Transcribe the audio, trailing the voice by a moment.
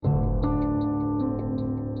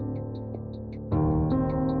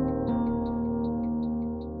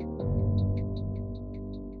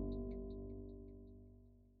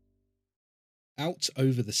Out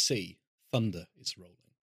over the sea, thunder is rolling.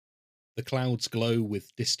 The clouds glow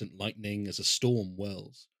with distant lightning as a storm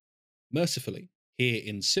whirls. Mercifully, here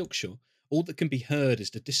in Silkshore, all that can be heard is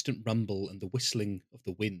the distant rumble and the whistling of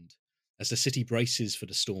the wind as the city braces for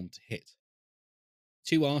the storm to hit.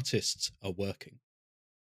 Two artists are working.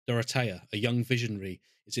 Dorothea, a young visionary,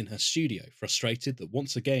 is in her studio, frustrated that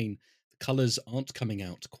once again the colours aren't coming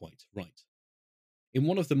out quite right. In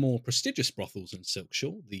one of the more prestigious brothels in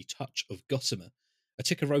Silkshore, the Touch of Gossamer, a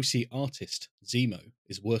Tikarosi artist, Zemo,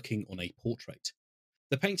 is working on a portrait.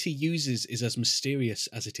 The paint he uses is as mysterious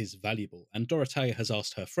as it is valuable, and Dorothea has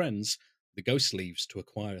asked her friends, the Ghost Leaves, to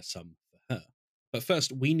acquire some for her. But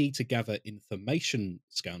first, we need to gather information,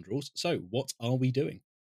 scoundrels. So, what are we doing?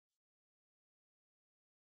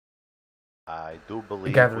 I do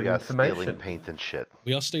believe Gathering we are stealing information. paint and shit.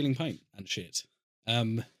 We are stealing paint and shit.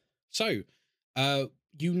 So,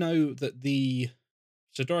 you know that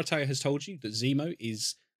So Dorothea has told you that Zemo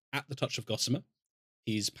is at the Touch of Gossamer.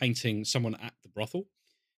 He's painting someone at the brothel.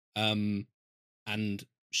 And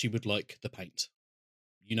she would like the paint.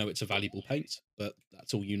 You know it's a valuable paint, but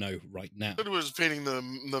that's all you know right now. It was painting the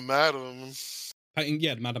madam. Painting,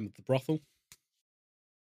 yeah, the madam of the brothel.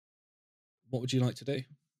 What would you like to do?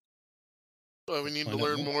 Well, we need to Find out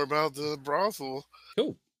learn more about the brothel.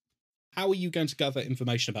 Cool. How are you going to gather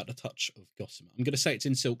information about the Touch of Gossamer? I'm going to say it's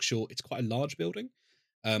in Silkshore. It's quite a large building.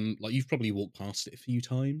 Like you've probably walked past it a few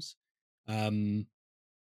times. What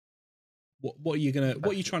are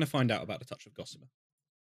you trying to find out about the Touch of Gossamer?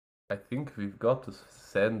 I think we've got to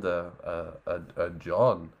send a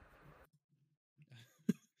John.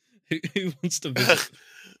 Who wants to visit?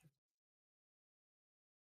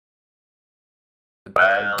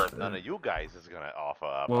 Well, if none of you guys is gonna offer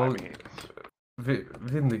up, I Well, mean,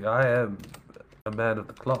 Vindy, I am a man of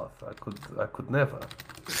the cloth. I could never.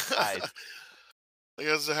 I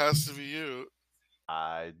guess it has to be you.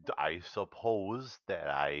 I suppose that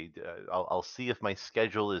I'll see if my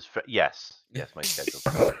schedule is yes, my schedule's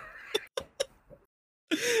free.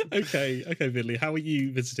 Okay, Vidley, how are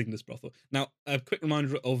you visiting this brothel? Now, a quick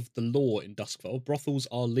reminder of the law in Duskfell. Brothels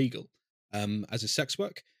are legal as is sex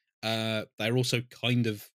work. They're also kind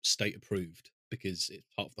of state approved because it's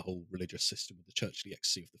part of the whole religious system of the churchly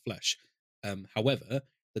ecstasy of the flesh. However,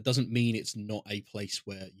 that doesn't mean it's not a place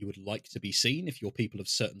where you would like to be seen if you're people of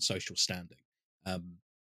certain social standing.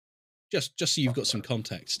 Just so you've got some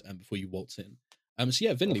context before you waltz in. So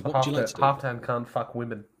yeah, Vinley, what would you like to do? Half-time can't fuck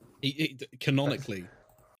women. Canonically,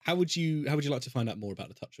 how would you like to find out more about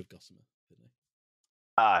the Touch of Gossamer?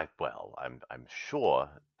 Well, I'm sure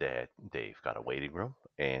that they've got a waiting room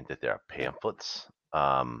and that there are pamphlets,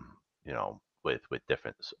 with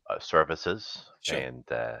different services Sure. and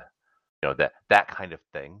that kind of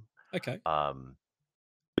thing. Okay. Are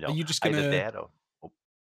you just either gonna? that or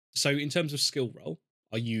So, in terms of skill roll,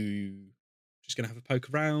 are you just gonna have a poke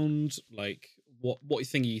around? Like, what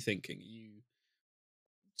thing are you thinking? Are you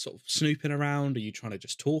sort of snooping around? Are you trying to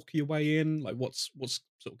just talk your way in? Like, what's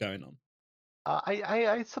sort of going on?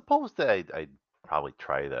 I suppose that I'd probably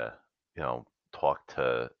try to talk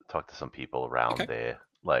to some people around Okay. there,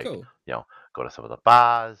 like Cool. go to some of the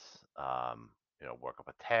bars, work up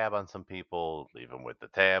a tab on some people, leave them with the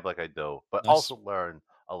tab like I do, but Nice. also learn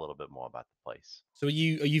a little bit more about the place. So, are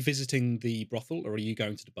you visiting the brothel, or are you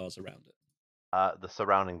going to the bars around it? The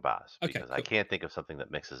surrounding bars, Okay, because I cool. can't think of something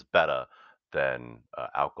that mixes better than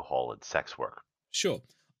alcohol and sex work. Sure.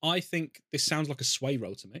 I think this sounds like a sway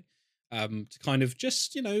roll to me. To kind of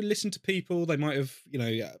just, listen to people. They might have,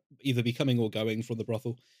 either be coming or going from the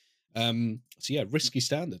brothel. So yeah, risky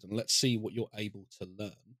standard. And let's see what you're able to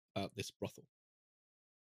learn about this brothel.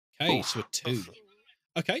 Okay, so a 2.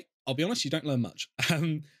 Okay, I'll be honest, you don't learn much.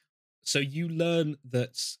 So you learn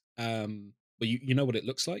that, you know what it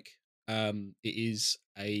looks like. It's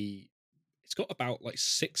got about like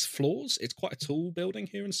 6 floors. It's quite a tall building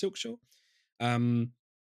here in Silkshore.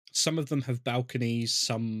 Some of them have balconies,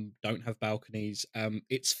 some don't have balconies.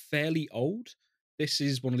 It's fairly old. This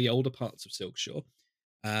is one of the older parts of Silkshore.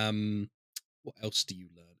 What else do you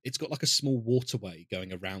learn? It's got like a small waterway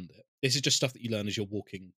going around it. This is just stuff that you learn as you're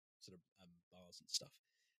walking sort of bars and stuff.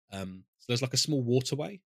 So there's like a small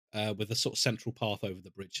waterway with a sort of central path over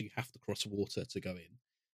the bridge. So you have to cross water to go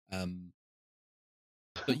in.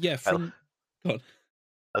 But yeah, from... Go on.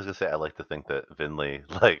 I was gonna say I like to think that Vinley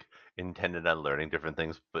intended on learning different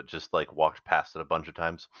things, but just walked past it a bunch of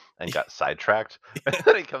times and got sidetracked. And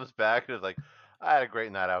then he comes back and is like, "I had a great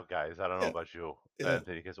night out, guys. I don't know about you." Yeah. And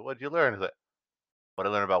then he goes, "What did you learn?" He's like, "What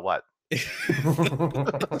did I learn about what?"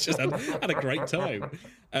 Just had a great time.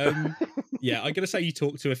 Yeah, I'm gonna say you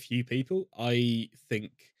talked to a few people. I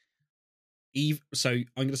think So I'm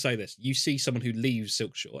going to say this: you see someone who leaves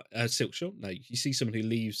Silkshore. No, you see someone who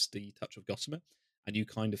leaves the Touch of Gossamer, and you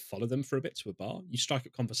kind of follow them for a bit to a bar. You strike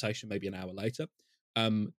up conversation maybe an hour later.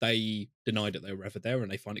 They denied that they were ever there,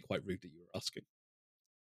 and they find it quite rude that you were asking.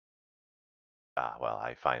 Well,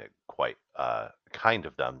 I find it quite kind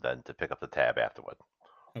of them then to pick up the tab afterward.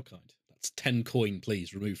 How kind. That's 10 coin,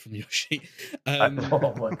 please, removed from your sheet. Oh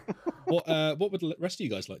my. What would the rest of you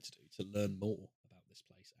guys like to do to learn more about this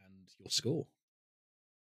place and your score?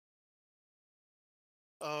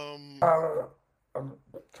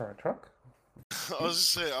 Sorry, truck. I was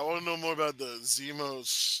just saying, I want to know more about the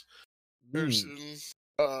Zemos Hmm. person.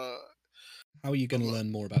 How are you going to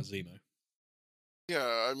learn more about Zemo?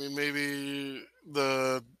 Yeah, I mean, maybe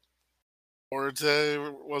the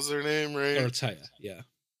Orte was their name, right? Dorothea, yeah.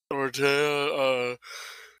 Dorothea.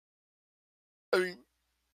 I mean,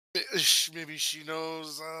 maybe she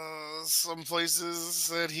knows some places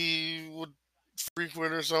that he would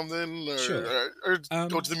frequent or something, or, Sure. or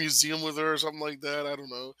go to the museum with her or something like that. I don't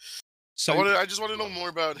know. So I just want to know more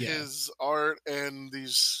about Yeah. his art and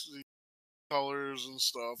these colors and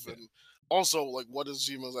stuff, Yeah. and also like what does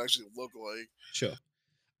Zemos actually look like? Sure.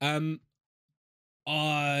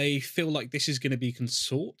 I feel like this is going to be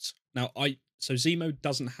Consort. Now, so Zemo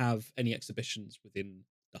doesn't have any exhibitions within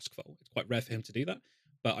Duskfall. It's quite rare for him to do that.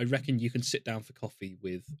 But I reckon you can sit down for coffee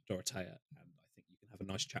with Dorothea, and I think you can have a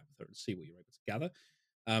nice chat with her and see what you're able to gather.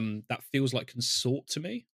 That feels like Consort to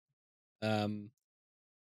me. But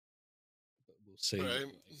we'll see. Right.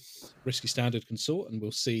 Risky Standard Consort, and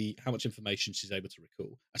we'll see how much information she's able to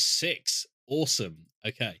recall. A 6. Awesome.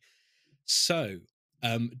 Okay. So,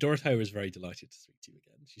 Dorothea is very delighted to speak to you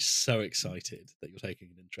again. She's so excited that you're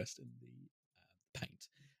taking an interest in the paint.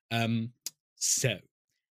 So,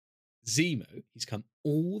 Zemo, he's come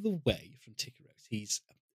all the way from Tikaros. He's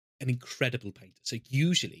an incredible painter. So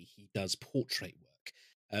usually he does portrait work.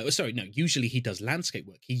 Usually he does landscape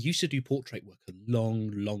work. He used to do portrait work a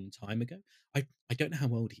long, long time ago. I don't know how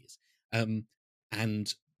old he is.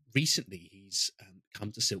 And recently he's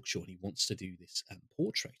come to Silkshore and he wants to do this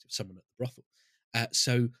portrait of someone at the brothel.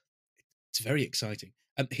 So it's very exciting.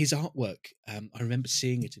 His artwork, I remember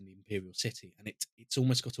seeing it in the Imperial City, and it's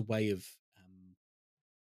almost got a way of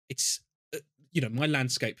it's my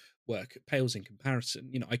landscape work pales in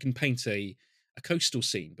comparison. I can paint a coastal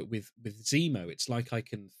scene, but with Zemo, it's like I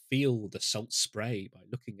can feel the salt spray by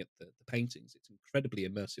looking at the paintings. It's incredibly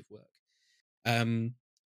immersive work.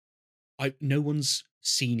 No one's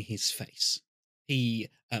seen his face. He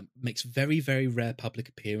makes very, very rare public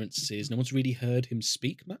appearances. No one's really heard him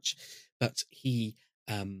speak much, but he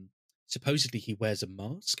supposedly he wears a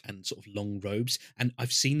mask and sort of long robes. And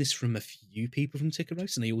I've seen this from a few people from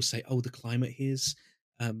Tikaros, and they all say, "Oh, the climate here's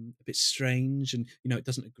a bit strange, and it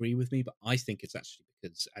doesn't agree with me." But I think it's actually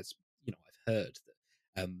because, as I've heard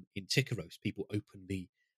that in Tikaros, people openly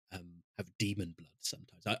have demon blood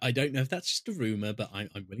sometimes. I don't know if that's just a rumor, but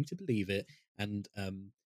I'm willing to believe it. And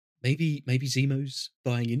maybe Zemo's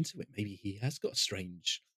buying into it. Maybe he has got a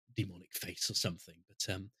strange demonic face or something. But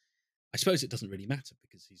I suppose it doesn't really matter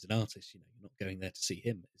because he's an artist. You're not going there to see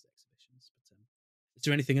him at his exhibitions. But is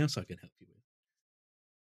there anything else I can help you with?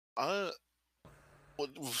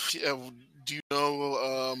 Do you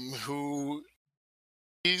know who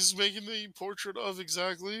he's making the portrait of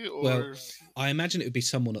exactly? Or Well, I imagine it would be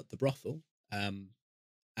someone at the brothel, and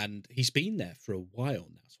he's been there for a while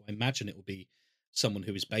now. So I imagine it will be someone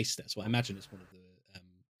who is based there. So I imagine it's one of the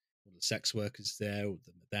sex workers there or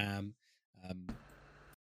the madame.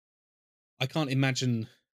 I can't imagine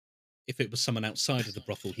if it was someone outside of the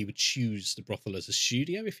brothel, he would choose the brothel as a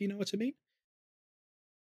studio, if you know what I mean.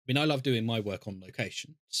 I mean, I love doing my work on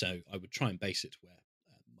location, so I would try and base it where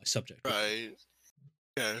my subject would be. right?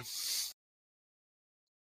 Yeah.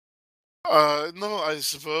 No, I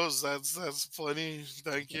suppose that's plenty.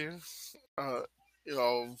 Thank you. I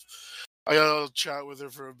gotta chat with her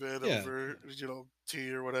for a bit Yeah. over, tea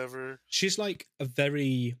or whatever. She's like a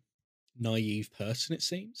very naive person, it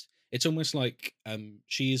seems. It's almost like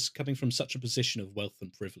she is coming from such a position of wealth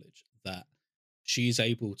and privilege that she is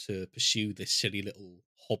able to pursue this silly little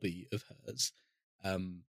hobby of hers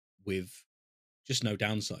with just no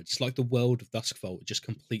downside. It's like the world of Duskfall just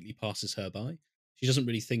completely passes her by. She doesn't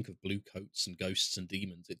really think of blue coats and ghosts and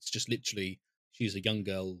demons. It's just literally she's a young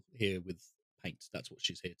girl here with paint. That's what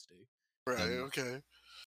she's here to do. Right. Okay.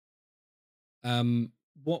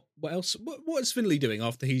 What else? What is Finley doing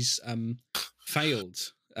after he's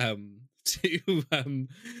failed to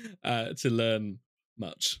learn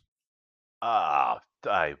much? I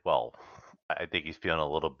think he's feeling a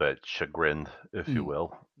little bit chagrined, if you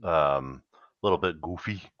will, a little bit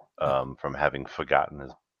goofy from having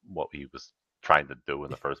forgotten what he was trying to do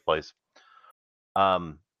in the first place.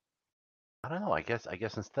 Um, I don't know. I guess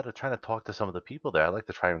instead of trying to talk to some of the people there, I like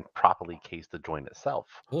to try and properly case the joint itself.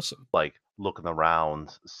 Awesome. Like looking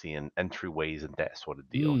around, seeing entryways and that sort of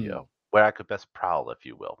deal, Mm. where I could best prowl, if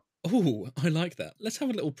you will. Oh, I like that. Let's have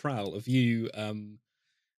a little prowl of you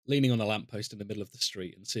leaning on a lamppost in the middle of the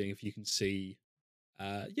street and seeing if you can see,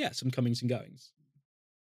 some comings and goings.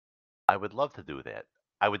 I would love to do that.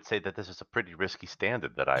 I would say that this is a pretty risky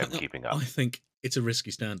standard that I am keeping up. I think it's a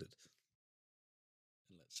risky standard.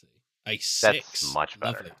 Let's see. A That's 6. much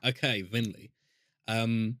better. Lovely. Okay, Vinley.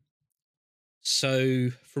 So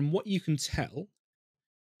from what you can tell,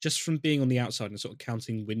 just from being on the outside and sort of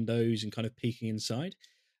counting windows and kind of peeking inside,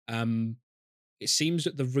 it seems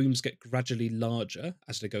that the rooms get gradually larger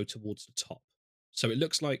as they go towards the top. So it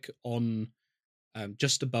looks like on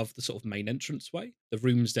just above the sort of main entranceway, the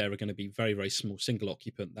rooms there are going to be very, very small, single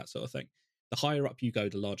occupant, that sort of thing. The higher up you go,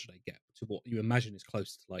 the larger they get to what you imagine is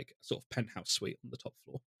close to like a sort of penthouse suite on the top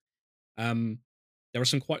floor. There are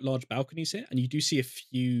some quite large balconies here, and you do see a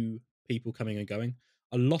few people coming and going.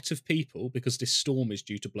 A lot of people, because this storm is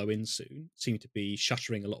due to blow in soon, seem to be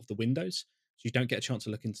shuttering a lot of the windows, so you don't get a chance to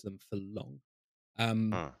look into them for long.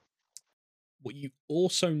 What you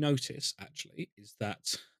also notice, actually, is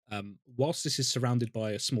that whilst this is surrounded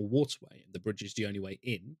by a small waterway and the bridge is the only way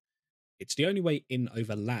in, it's the only way in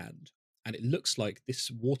over land, and it looks like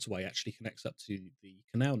this waterway actually connects up to the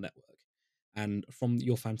canal network. And from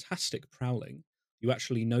your fantastic prowling, you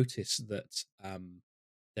actually notice that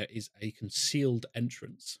there is a concealed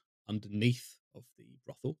entrance underneath of the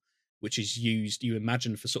brothel, which is used, you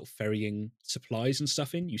imagine, for sort of ferrying supplies and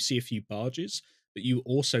stuff in. You see a few barges, but you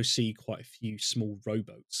also see quite a few small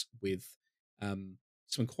rowboats with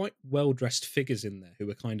some quite well-dressed figures in there who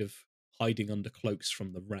are kind of hiding under cloaks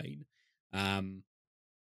from the rain.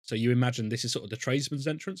 So you imagine this is sort of the tradesman's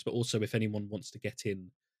entrance, but also if anyone wants to get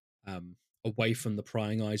in away from the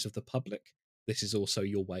prying eyes of the public, this is also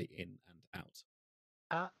your way in and out.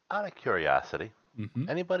 Out of curiosity, Mm-hmm.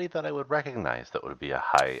 anybody that I would recognize that would be a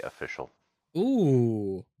high official?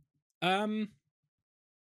 Ooh.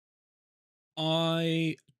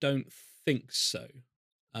 I don't think so.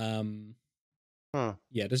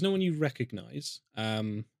 Yeah, there's no one you recognize.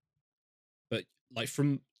 But like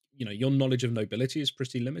from your knowledge of nobility is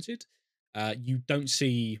pretty limited. You don't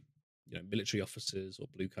see military officers or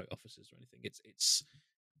blue coat officers or anything. It's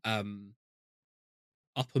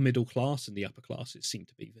upper middle class, and the upper classes seem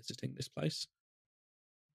to be visiting this place.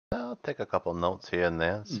 I'll take a couple notes here and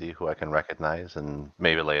there, see who I can recognize, and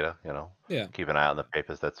maybe later, Yeah, keep an eye on the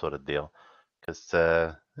papers, that sort of deal. Because, it's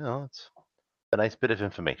a nice bit of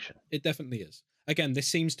information. it definitely is. Again, this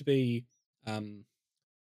seems to be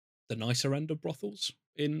the nicer end of brothels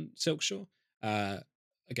in Silkshore.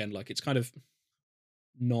 Again, like it's kind of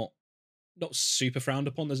not super frowned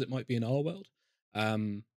upon as it might be in our world.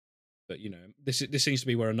 But this seems to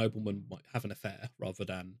be where a nobleman might have an affair rather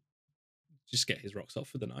than just get his rocks off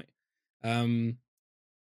for the night.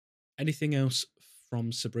 Anything else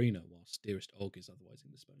from Sabrina whilst Dearest Og is otherwise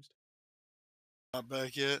indisposed? Not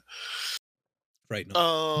back yet. Afraid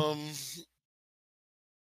not.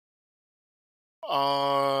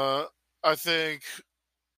 I think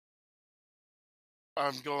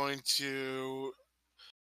I'm going to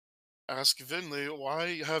ask Vinley,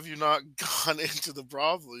 why have you not gone into the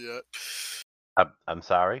brothel yet? I'm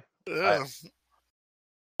sorry. Yeah.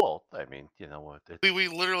 Well, I mean, you know what? We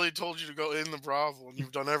literally told you to go in the brothel, and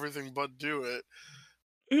you've done everything but do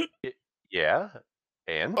it. Yeah,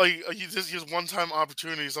 and Like, this is one-time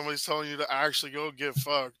opportunity. Somebody's telling you to actually go get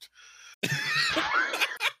fucked.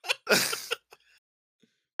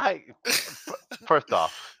 First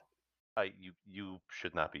off, you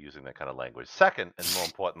should not be using that kind of language. Second, and more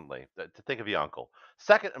importantly, to think of your uncle.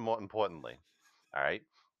 Second, and more importantly, all right.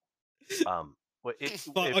 If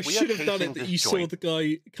I we should are have done it casing that this you saw joint- the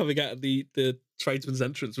guy coming out of the tradesman's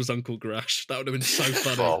entrance was Uncle Grash. That would have been so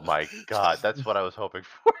funny. Oh my god, that's what I was hoping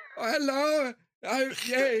for. Oh, hello. Oh,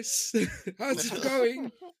 yes. How's it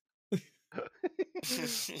going?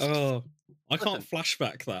 Oh, I can't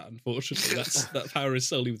flashback that, unfortunately. That power is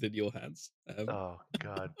solely within your hands. Oh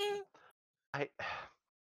god.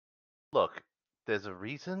 Look. There's a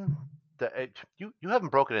reason that you haven't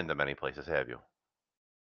broken into many places, have you?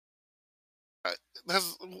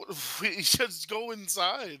 We just go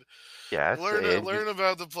inside. Yes. Learn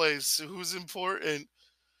about the place. Who's important.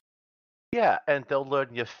 Yeah, and they'll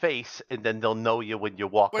learn your face, and then they'll know you when you're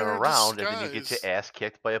walking Wear a around, and then you get disguise. your ass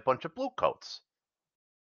kicked by a bunch of blue coats.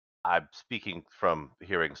 I'm speaking from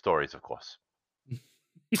hearing stories, of course.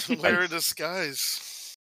 Wear a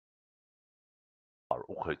disguise. All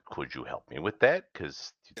Could you help me with that?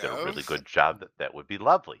 Because you did a Yeah. really good job. That would be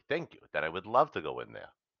lovely. Thank you. Then I would love to go in there.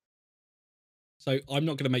 So I'm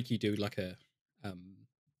not going to make you do like a, A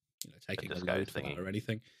taking a disguise load for that thingy. or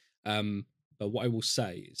anything. But what I will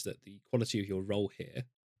say is that the quality of your role here,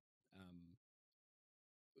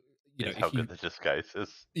 Is how if you, good the disguise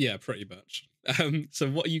is. yeah, pretty much. So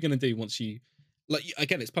what are you going to do once you, like,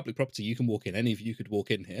 again, it's public property. You can walk in. Any of you could walk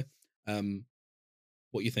in here.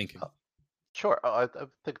 What are you thinking? Sure. I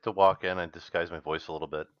think to walk in and disguise my voice a little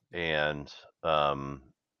bit, and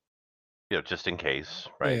just in case,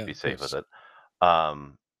 right? Yeah, Be of safe with course. it.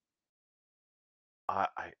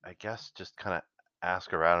 I guess just kind of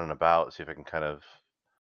ask around and about, see if I can kind of.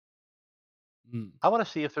 Mm. I want to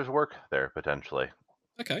see if there's work there potentially.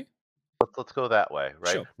 Okay. Let's go that way,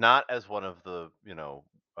 right? Sure. Not as one of the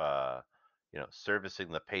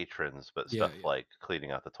servicing the patrons, but Yeah, stuff yeah. like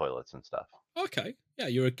cleaning out the toilets and stuff. Okay. Yeah,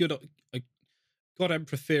 you're a God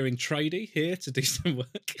preferring tradie here to do some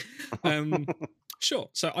work. Sure.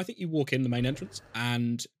 So I think you walk in the main entrance,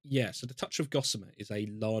 and yeah, so the Touch of Gossamer is a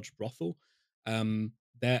large brothel.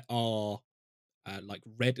 There are like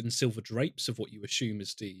red and silver drapes of what you assume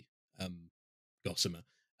is the gossamer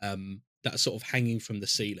that are sort of hanging from the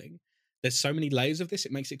ceiling. There's so many layers of this,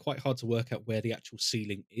 it makes it quite hard to work out where the actual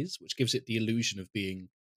ceiling is, which gives it the illusion of being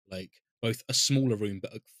like both a smaller room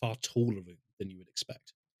but a far taller room than you would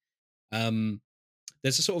expect.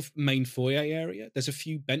 There's a sort of main foyer area. There's a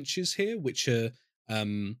few benches here, which are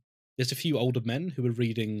there's a few older men who are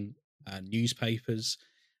reading newspapers.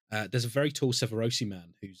 There's a very tall Severosi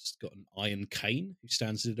man who's got an iron cane who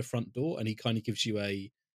stands at the front door, and he kind of gives you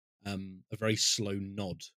a very slow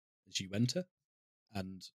nod as you enter,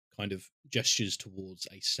 and kind of gestures towards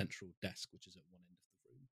a central desk, which is at one end of the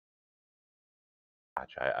room.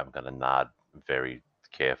 Gotcha. I'm gonna nod very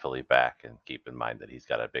carefully back and keep in mind that he's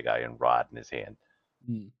got a big iron rod in his hand.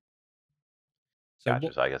 Mm. So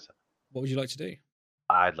Gotcha. So I guess what would you like to do?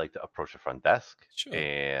 I'd like to approach the front desk Sure.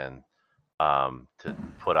 and to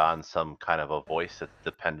put on some kind of a voice that's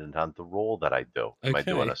dependent on the role that I do. Am I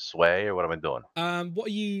doing Okay. a sway or what am I doing? What are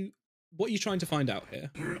you trying to find out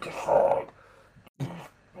here? You decide. You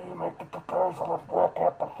make the proposal and work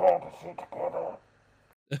out the fantasy together.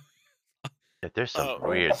 There's some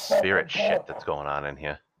weird spirit shit that's going on in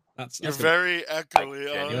here. You're very I echoey.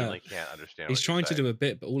 genuinely can't understand. He's what trying you're to saying. do a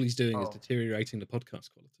bit, but all he's doing is Oh. deteriorating the podcast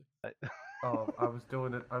quality. Oh, I was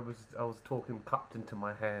doing it. I was talking cupped into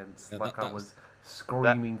my hands, Yeah, like that I was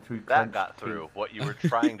screaming through That clenched got through. teeth. What you were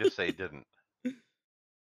trying to say didn't.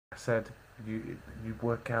 I said, you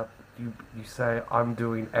work out. You say I'm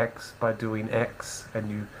doing X by doing X, and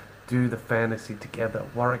you do the fantasy together.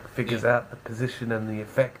 Warwick figures out the position and the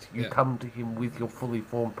effect. You come to him with your fully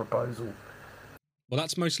formed proposal. Well,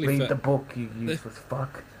 that's mostly Read for the book, you useless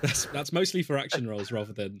fuck. that's mostly for action roles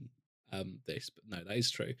rather than this. But no, that is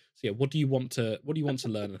true. So yeah, what do you want to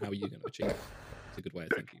learn, and how are you going to achieve it? It's a good way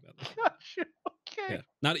of thinking about this. Gotcha. Okay. Yeah.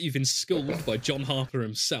 Now that you've been schooled by John Harper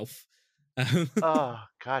himself. Oh,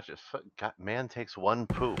 gotcha. Man takes one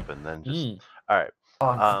poop and then just. Mm. All right.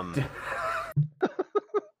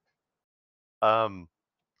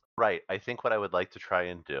 Right. I think what I would like to try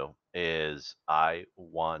and do is I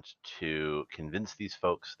want to convince these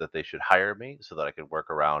folks that they should hire me so that I can work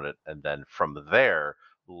around it, and then from there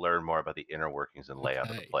learn more about the inner workings and layout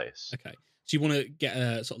of the place. Okay. So you want to get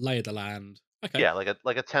a sort of lay of the land. Okay. Yeah, like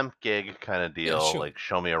a temp gig kind of deal. sure. Like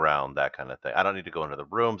show me around, that kind of thing. I don't need to go into the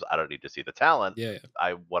rooms. I don't need to see the talent. Yeah.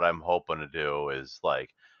 What I'm hoping to do is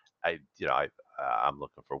I'm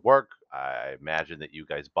looking for work. I imagine that you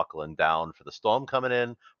guys buckling down for the storm coming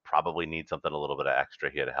in probably need something a little bit of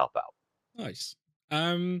extra here to help out. Nice.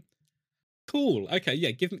 Cool. Okay.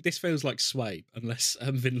 Yeah. This feels like Sway, unless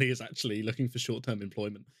Vinley is actually looking for short-term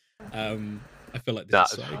employment. I feel like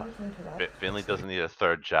this is Sway. Finley doesn't need a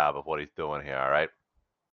third job of what he's doing here. All right.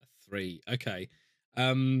 3. Okay.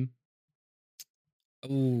 I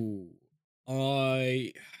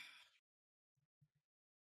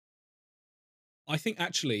think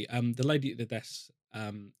actually the lady at the desk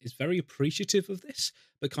is very appreciative of this,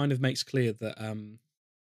 but kind of makes clear that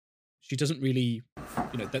she doesn't really,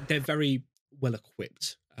 that they're very well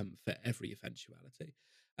equipped for every eventuality.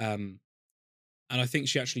 And I think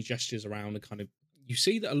she actually gestures around and kind of, you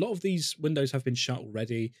see that a lot of these windows have been shut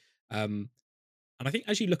already. And I think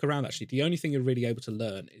as you look around, actually, the only thing you're really able to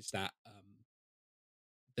learn is that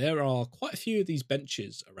there are quite a few of these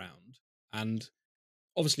benches around, and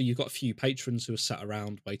obviously you've got a few patrons who are sat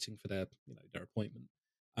around waiting for their appointment.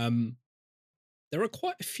 There are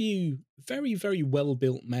quite a few very, very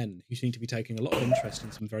well-built men who seem to be taking a lot of interest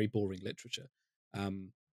in some very boring literature.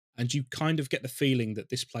 and you kind of get the feeling that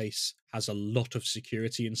this place has a lot of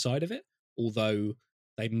security inside of it, although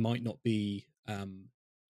they might not be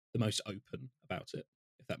the most open about it,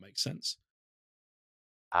 if that makes sense.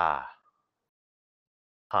 Ah.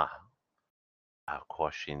 Huh. Of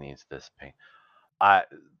course she needs this paint. I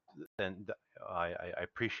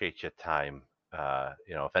appreciate your time.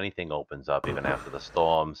 If anything opens up, even after the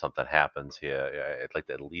storm, something happens here, I'd like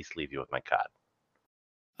to at least leave you with my card.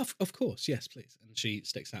 Of course, yes, please. And she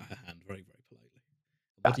sticks out her hand very, very politely.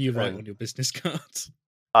 What do you write on your business card?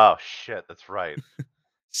 Oh shit, that's right.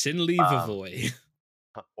 Sinley Vavoy.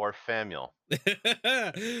 Or Famuel.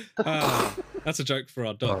 That's a joke for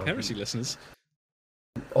our Dark Heresy listeners.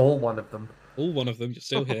 All one of them. All one of them. You're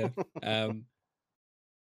still here.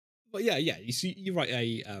 But yeah. You write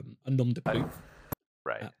a nom de plume,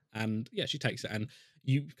 right? And yeah, she takes it, and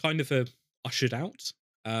you kind of ushered out.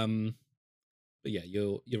 But yeah,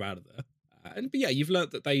 you're out of there. But yeah, you've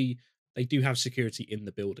learnt that they do have security in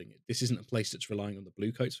the building. This isn't a place that's relying on the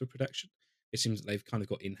Bluecoats for protection. It seems that they've kind of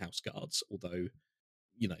got in-house guards, although,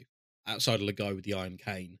 outside of the guy with the iron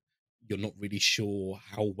cane, you're not really sure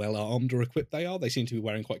how well armed or equipped they are. They seem to be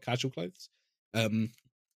wearing quite casual clothes. And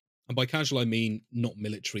by casual, I mean not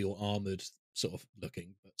military or armored sort of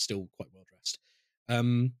looking, but still quite well dressed.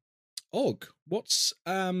 Og, what's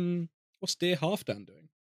dear Halfdan doing?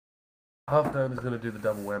 Halfdan is going to do the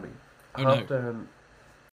double whammy. Oh, Halfdan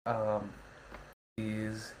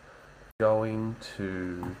is going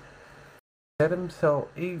to set himself.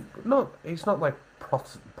 He's not like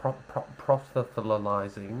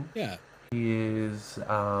proselytizing. Yeah. He is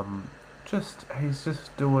he's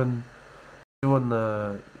just doing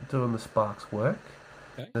the Sparks work.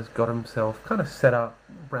 Okay. Has got himself kind of set up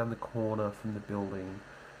around the corner from the building,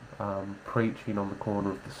 preaching on the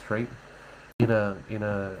corner of the street in a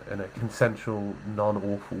consensual,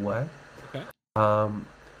 non-awful way. Okay.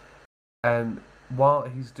 And while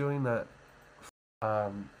he's doing that,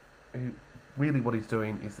 really what he's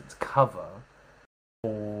doing is it's cover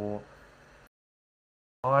for.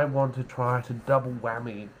 I want to try to double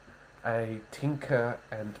whammy a tinker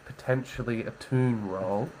and potentially a toon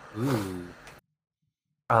role. Ooh.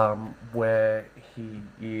 Where he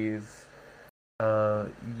is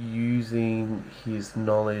using his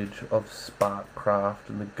knowledge of Sparkcraft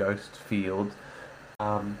and the Ghost Field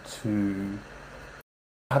to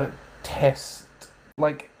kind of test,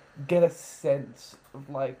 get a sense of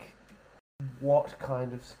what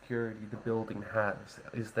kind of security the building has.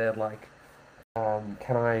 Is there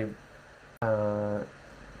can I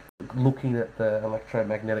looking at the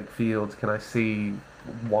electromagnetic fields, can I see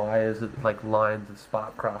wires, lines of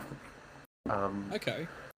Sparkcraft Okay.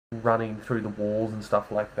 running through the walls and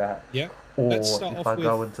stuff like that? Yeah. Or if I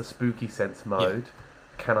go into spooky sense mode,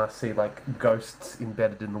 can I see ghosts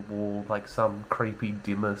embedded in the wall, like some creepy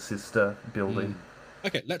dimmer sister building?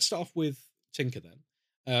 Okay, let's start off with Tinker then.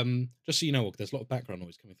 Just so you know, there's a lot of background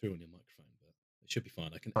noise coming through on your microphone, but it should be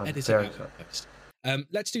fine. I can edit it out in post.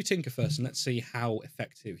 Let's do Tinker first, and let's see how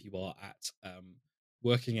effective you are at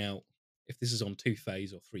working out if this is on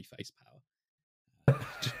 2-phase or 3-phase power.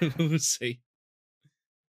 We'll see.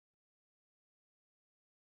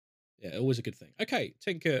 Yeah, always a good thing. Okay,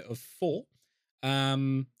 Tinker of 4.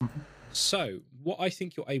 So what I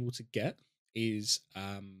think you're able to get is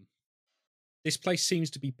this place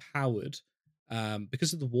seems to be powered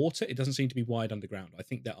because of the water. It doesn't seem to be wired underground. I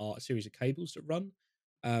think there are a series of cables that run.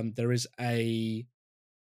 There is a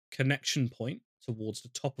connection point towards the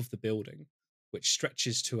top of the building, which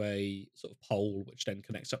stretches to a sort of pole, which then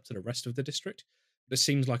connects up to the rest of the district. But it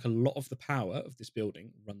seems like a lot of the power of this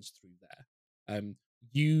building runs through there.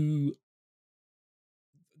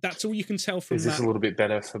 That's all you can tell from that. Is this a little bit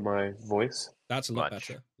better for my voice? That's a lot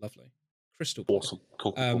better. Lovely. Crystal clear. Awesome.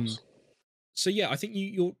 Cool. So yeah, I think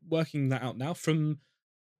you're working that out now. From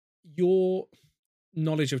your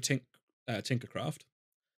knowledge of Tinkercraft,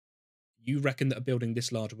 you reckon that a building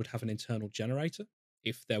this large would have an internal generator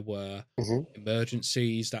if there were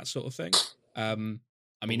emergencies, that sort of thing. I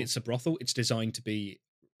mean, it's a brothel. It's designed to be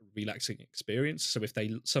a relaxing experience. So if they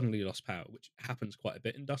suddenly lost power, which happens quite a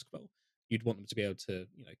bit in Duskfell, you'd want them to be able to,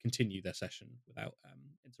 continue their session without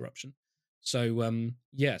interruption. So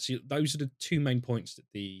so those are the two main points that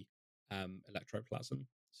the electroplasm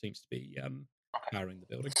seems to be powering the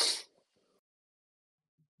building.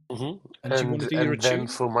 And do you want to do your then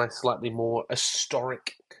for my slightly more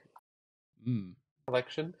historic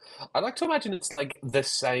collection, I like to imagine it's like the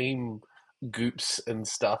same goops and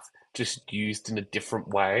stuff, just used in a different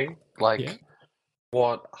way. The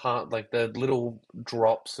little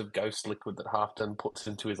drops of ghost liquid that Halfdan puts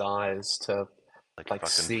into his eyes to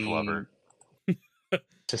see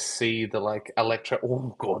to see the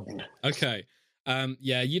Oh god. Okay.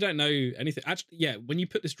 Yeah, you don't know anything. Actually, yeah, when you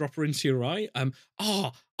put this dropper into your eye,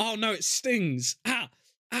 oh no, it stings.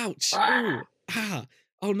 Ouch. Ooh,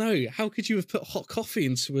 oh no, how could you have put hot coffee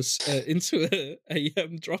into a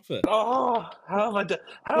dropper? Oh, how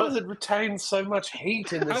does it retain so much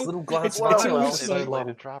heat in this little glass it's vial almost for so like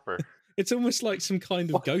long? Dropper. It's almost like some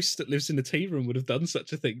kind of ghost that lives in a tea room would have done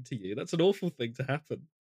such a thing to you. That's an awful thing to happen.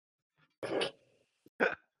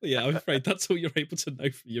 Yeah, I'm afraid that's all you're able to know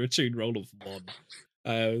from your attuned roll of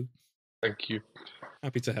 1. Thank you.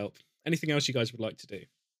 Happy to help. Anything else you guys would like to do?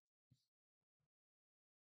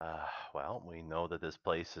 Well, we know that this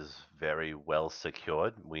place is very well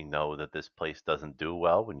secured. We know that this place doesn't do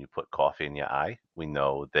well when you put coffee in your eye. We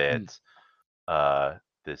know that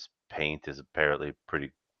this paint is apparently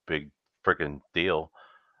pretty big friggin' deal.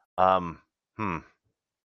 I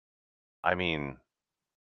mean,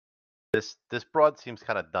 this broad seems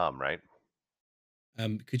kind of dumb, right?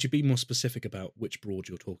 Could you be more specific about which broad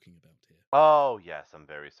you're talking about here? Oh, yes, I'm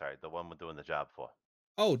very sorry. The one we're doing the job for.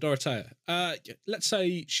 Oh, Dorothea. Let's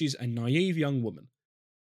say she's a naive young woman.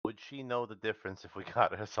 Would she know the difference if we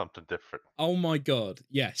got her something different? Oh my god,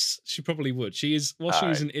 yes, she probably would. She is, while she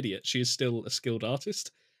is an idiot, she is still a skilled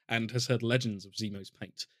artist and has heard legends of Zemo's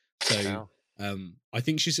paint. So I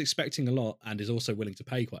think she's expecting a lot and is also willing to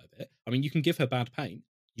pay quite a bit. I mean, you can give her bad paint,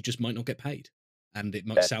 you just might not get paid, and it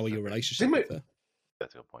might sour your relationship with her.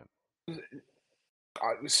 That's a good point.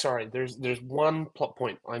 Sorry, there's one plot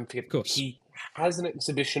point I'm forgetting. Of course. He has an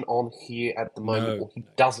exhibition on here at the moment, No, or he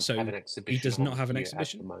doesn't so have an exhibition. He does not have an here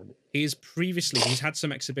exhibition at the moment. He's had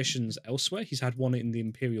some exhibitions elsewhere. He's had one in the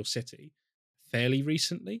Imperial City fairly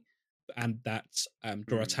recently, and that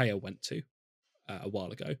Dorothea went to a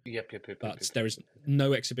while ago. Yep. But there is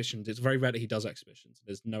no exhibitions. It's very rare that he does exhibitions.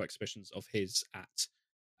 There's no exhibitions of his at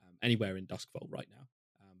anywhere in Duskfall right now.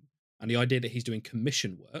 And the idea that he's doing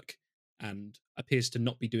commission work and appears to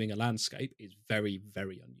not be doing a landscape is very,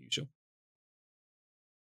 very unusual.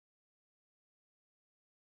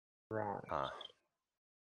 Right.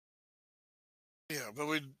 Yeah, but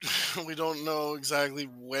we don't know exactly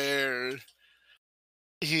where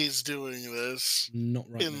he's doing this. Not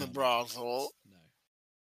right in now. the brothel. No.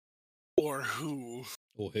 Or who.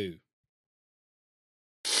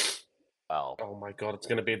 Well. Oh my god, it's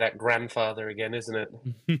going to be that grandfather again, isn't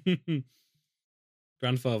it?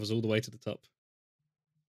 Grandfather's all the way to the top.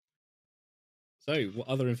 So, what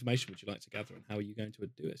other information would you like to gather, and how are you going to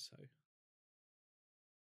do it? So,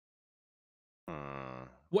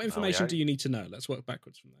 what information do you need to know? Let's work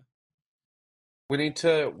backwards from there. We need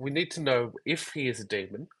to know if he is a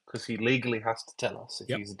demon, because he legally has to tell us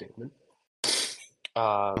if he's a demon.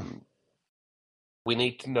 We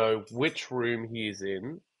need to know which room he is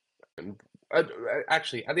in, and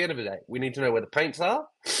actually, at the end of the day, we need to know where the paints are.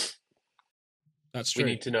 That's true. We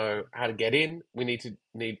need to know how to get in. We need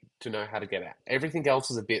to know how to get out. Everything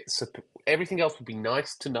else is a bit. Everything else would be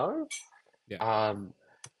nice to know. Yeah.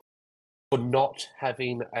 For not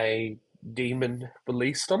having a demon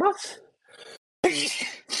released on us.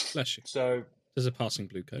 Bless you. So there's a passing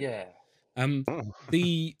blue coat. Yeah.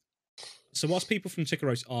 So whilst people from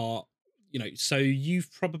Tikaros are, so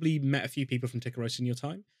you've probably met a few people from Tikaros in your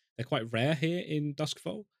time. They're quite rare here in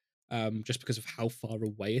Duskfall, just because of how far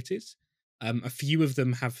away it is. A few of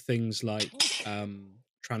them have things like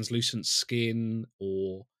translucent skin,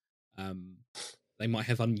 or they might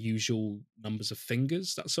have unusual numbers of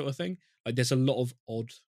fingers, that sort of thing. Like, there's a lot of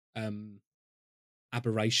odd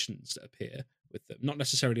aberrations that appear with them. Not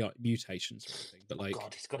necessarily like mutations or anything, but like...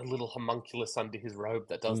 God, he's got a little homunculus under his robe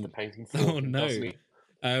that does the painting for him, doesn't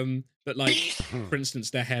he? But like, for instance,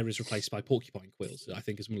 their hair is replaced by porcupine quills, I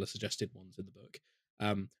think is one of the suggested ones in the book.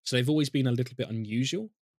 So they've always been a little bit unusual.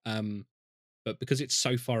 But because it's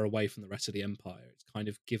so far away from the rest of the Empire, it's kind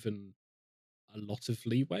of given a lot of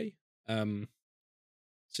leeway.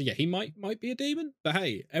 So yeah, he might be a demon, but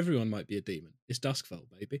hey, everyone might be a demon. It's Duskfall,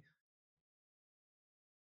 baby.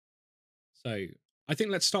 So I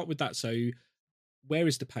think let's start with that. So where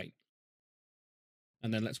is the paint?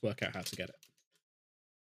 And then let's work out how to get it.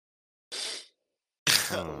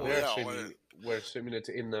 We're assuming it's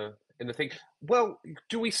in the thing. Well,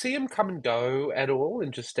 do we see him come and go at all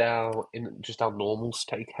in just our normal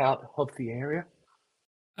stakeout of the area?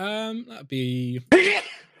 That'd be...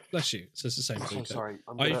 Bless you. So it's the same thing. Sorry.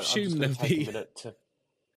 I assume there'd be... a minute to...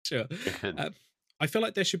 Sure. I feel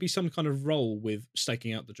like there should be some kind of role with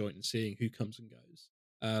staking out the joint and seeing who comes and goes.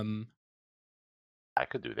 I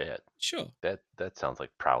could do that. Sure. That sounds like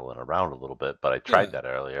prowling around a little bit, but I tried that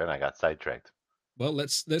earlier and I got sidetracked. Well,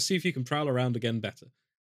 let's see if you can prowl around again better.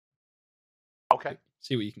 Okay.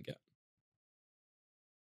 See what you can get.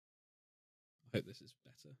 hope this is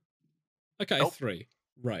better. Okay, Nope. 3.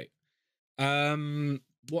 Right.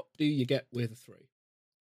 What do you get with a 3?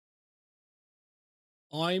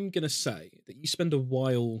 I'm gonna say that you spend a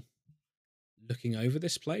while looking over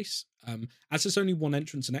this place. As there's only one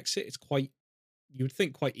entrance and exit, it's quite, you would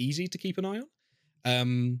think, quite easy to keep an eye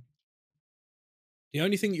on. The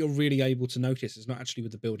only thing that you're really able to notice is not actually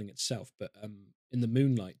with the building itself, but in the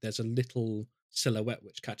moonlight, there's a little silhouette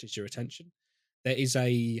which catches your attention. There is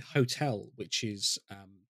a hotel which is,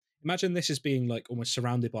 imagine this as being like almost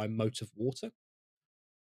surrounded by a moat of water.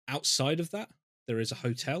 Outside of that, there is a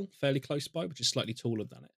hotel fairly close by, which is slightly taller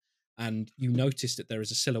than it. And you notice that there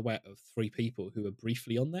is a silhouette of 3 people who are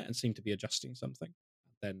briefly on there and seem to be adjusting something.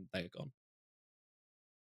 Then they are gone.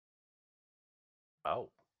 Oh,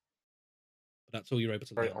 But that's all you're able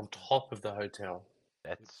to Right learn. on top of the hotel.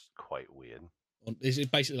 that's quite weird. It's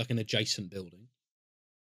basically like an adjacent building.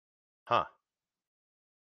 Huh.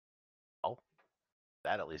 Well,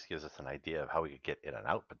 that at least gives us an idea of how we could get in and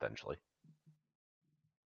out potentially.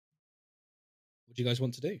 What do you guys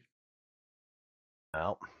want to do?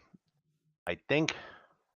 Well, I think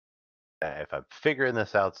if I'm figuring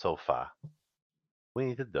this out so far, what we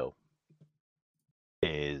need to do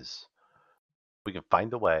is we can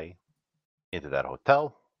find a way into that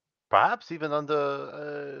hotel, perhaps even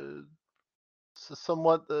under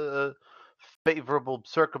somewhat favorable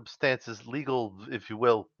circumstances, legal, if you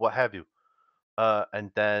will, what have you,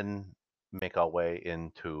 and then make our way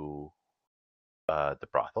into the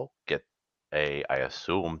brothel. I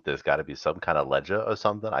assume there's got to be some kind of ledger or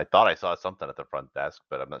something. I thought I saw something at the front desk,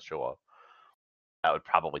 but I'm not sure. That would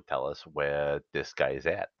probably tell us where this guy is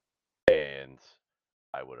at. And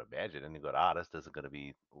I would imagine any good artist isn't going to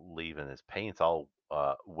be leaving his paints all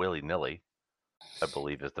willy-nilly, I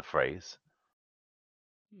believe is the phrase.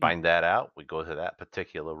 Find that out. We go to that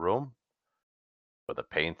particular room where the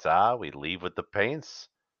paints are. We leave with the paints,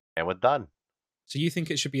 and we're done. So you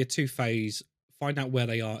think it should be a 2-phase, find out where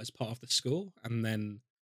they are as part of the score, and then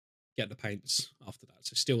get the paints after that.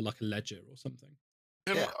 So still like a ledger or something.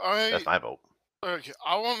 That's my vote. Okay,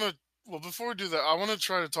 I want to. Well, before we do that, I want to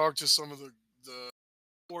try to talk to some of the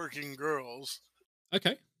working girls.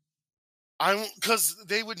 Okay. Because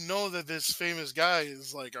they would know that this famous guy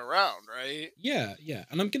is like around, right? Yeah.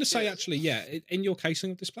 And I'm going to say, actually, in your casing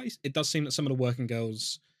of this place, it does seem that some of the working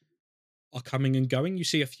girls are coming and going. You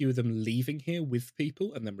see a few of them leaving here with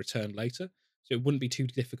people and then return later. So it wouldn't be too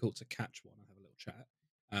difficult to catch one and have a little chat.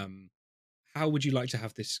 How would you like to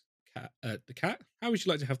have this cat? The cat? How would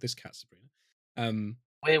you like to have this cat, Sabrina?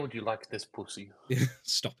 Where would you like this pussy?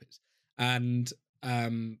 Stop it. And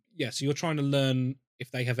so you're trying to learn if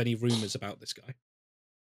they have any rumors about this guy.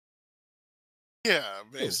 Yeah,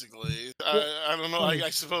 basically. I don't know. I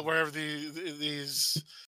suppose wherever these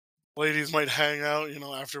ladies might hang out,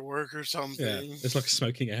 after work or something. Yeah, there's like a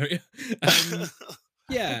smoking area.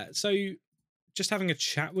 So just having a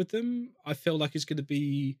chat with them, I feel like is going to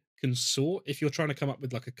be consort. If you're trying to come up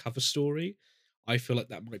with like a cover story, I feel like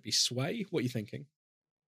that might be sway. What are you thinking?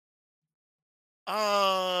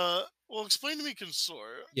 Well, explain to me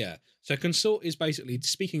consort. Yeah, so consort is basically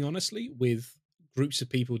speaking honestly with groups of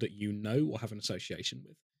people that you know or have an association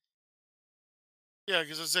with. Yeah,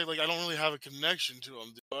 because I say I don't really have a connection to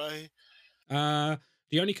them, do I?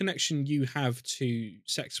 The only connection you have to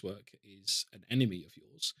sex work is an enemy of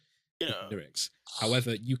yours. Yeah. Lyrics.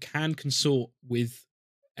 However, you can consort with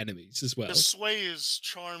enemies as well. The sway is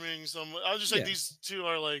charming. I'll just say these two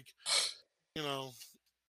are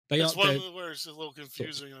They it's are. One where it's a little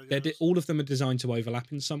confusing. I guess. All of them are designed to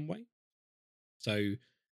overlap in some way, so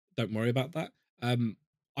don't worry about that. I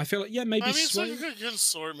feel like maybe. I mean, sway.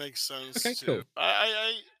 Consort makes sense. Okay, too. cool.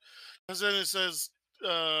 Because then it says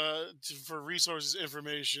for resources,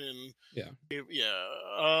 information. Yeah. But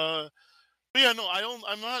yeah, no,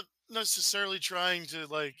 I'm not necessarily trying to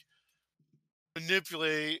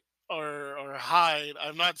manipulate or hide.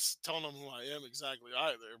 I'm not telling them who I am exactly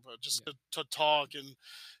either, but just to talk and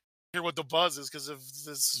hear what the buzz is. Because if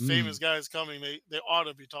this famous guy is coming, they ought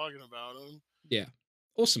to be talking about him. Yeah,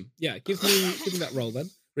 awesome. Yeah, give me that roll then,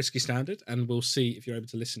 risky standard, and we'll see if you're able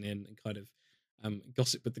to listen in and kind of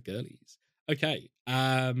gossip with the girlies. Okay.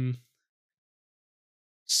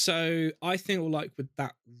 So I think with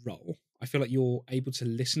that roll, I feel like you're able to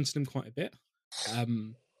listen to them quite a bit.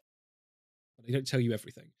 But they don't tell you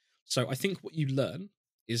everything. So I think what you learn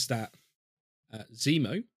is that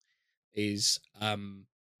Zemo is,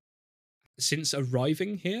 since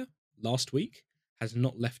arriving here last week, has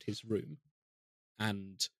not left his room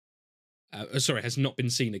and, has not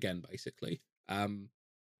been seen again, basically.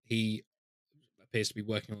 He appears to be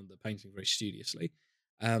working on the painting very studiously.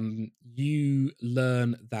 You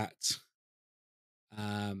learn that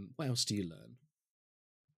What else do you learn?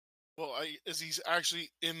 Well, is he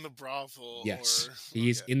actually in the brothel? Yes, Or... he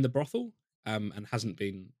is in the brothel, and hasn't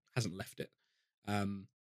left it.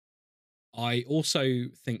 I also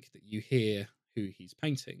think that you hear who he's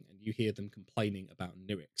painting, and you hear them complaining about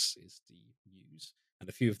Nirix is the news, and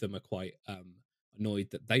a few of them are quite annoyed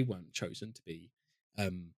that they weren't chosen to be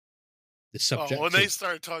the subject. Oh, when they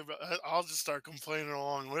start talking about, I'll just start complaining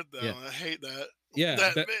along with them. Yeah. I hate that. Yeah,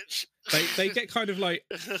 that bitch. They get kind of like,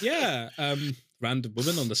 yeah, random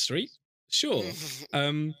woman on the street, sure.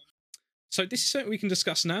 So this is something we can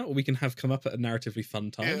discuss now, or we can have come up at a narratively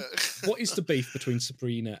fun time. Yeah. What is the beef between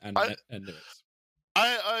Sabrina and Nirix?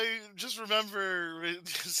 I just remember,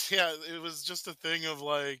 yeah, it was just a thing of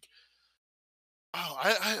like, oh,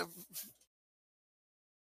 I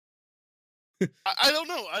don't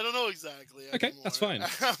know. I don't know exactly. Okay, anymore. that's fine.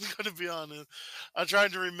 I'm gonna be honest. I'm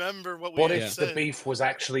trying to remember what What we if said. the beef was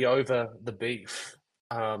actually over the beef?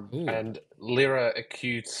 And Lyra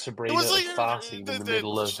accused Sabrina of farting in the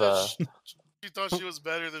middle of. She thought she was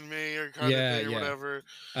better than me, or kind of thing, or whatever.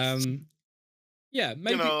 Yeah,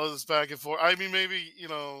 maybe. You know, it's back and forth. I mean, maybe, you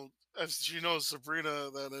know, if she knows Sabrina,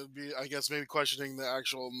 then it'd be, I guess, maybe questioning the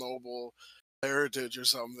actual noble heritage or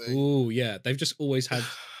something. Oh yeah, they've just always had,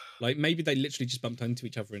 like, maybe they literally just bumped into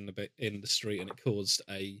each other in the street, and it caused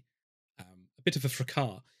a bit of a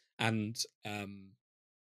fracas. And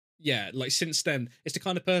yeah, like since then, it's the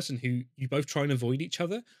kind of person who you both try and avoid each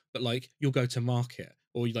other, but like you'll go to market,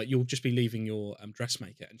 or you'll just be leaving your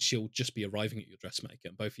dressmaker, and she'll just be arriving at your dressmaker,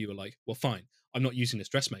 and both of you are like, well, fine, I'm not using this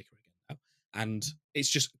dressmaker again now. And it's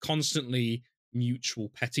just constantly mutual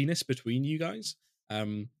pettiness between you guys.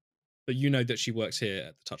 But you know that she works here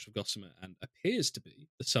at the Touch of Gossamer and appears to be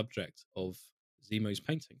the subject of Zemo's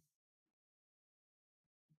painting.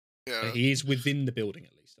 Yeah, he is within the building,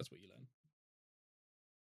 at least. That's what you learn.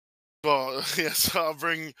 Well, yes, I'll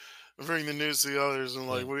bring the news to the others, and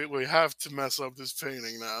like we have to mess up this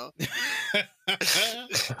painting now.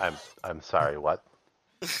 I'm sorry. What?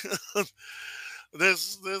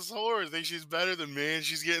 This whore thinks she's better than me, and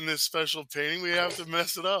she's getting this special painting. We have to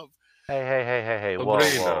mess it up. Hey!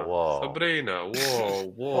 Sabrina, Whoa! Sabrina,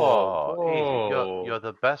 whoa! Easy. You're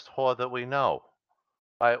the best whore that we know.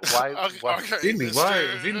 Why? Okay,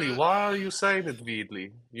 Vinley, why are you saying it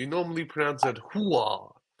weirdly? You normally pronounce it hua.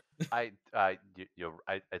 You're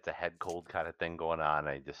right. It's a head cold kind of thing going on.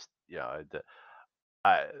 I just,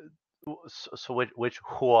 so which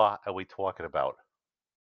whore are we talking about?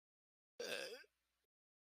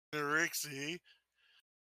 Rixie.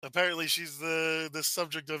 Apparently, she's the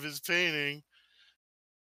subject of his painting.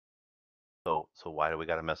 So why do we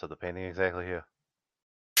got to mess up the painting exactly here?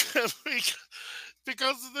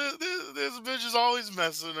 Because this bitch is always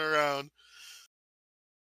messing around.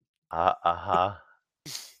 I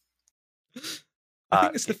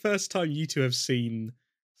think it's the first time you two have seen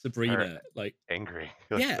Sabrina like angry.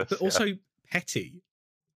 Yeah, but also petty.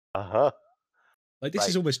 Like this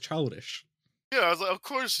is almost childish. Yeah, I was like, of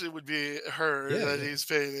course it would be her that he's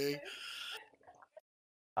painting.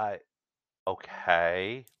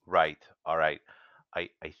 Okay. Right. All right. I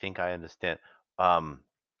think I understand. I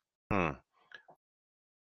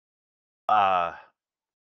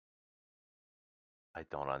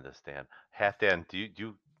don't understand. Halfdan, do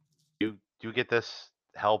you get this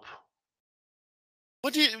help?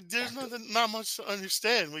 What do you? There's not much to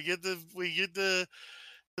understand. We get the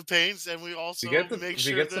paints, and we also make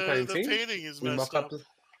sure the painting is messed up.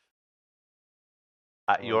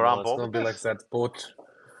 You're on board. It's gonna be like that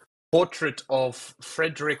portrait of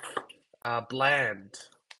Frederick Bland.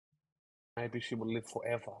 Maybe she will live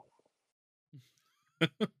forever.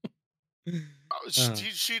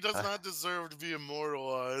 She does not deserve to be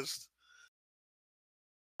immortalized.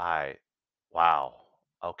 Wow.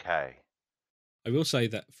 Okay. I will say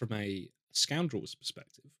that from a scoundrel's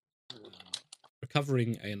perspective,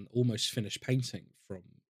 recovering an almost finished painting from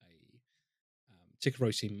a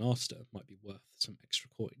Tikarosi master might be worth some extra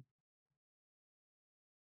coin.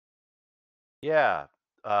 Yeah.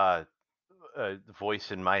 The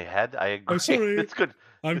voice in my head. I agree. Oh, sorry. It's good.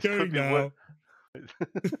 I'm going now.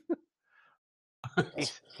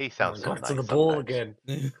 He sounds so nice. To the ball again.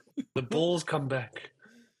 The balls come back.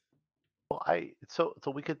 Well, so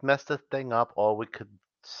we could mess the thing up, or we could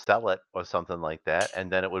sell it or something like that, and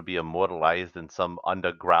then it would be immortalized in some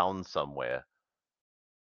underground somewhere.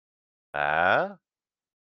 Doesn't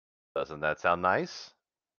that sound nice?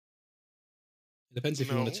 It depends if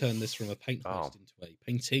you want to turn this from a paint heist into a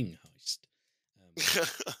painting heist. Which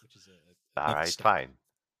is all right, fine.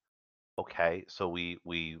 Okay, so we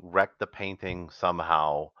wreck the painting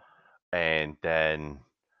somehow, and then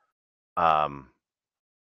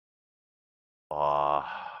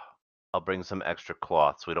I'll bring some extra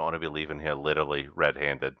cloths. We don't want to be leaving here literally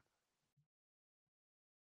red-handed.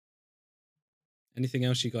 Anything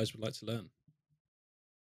else you guys would like to learn?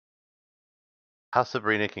 How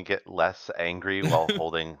Sabrina can get less angry while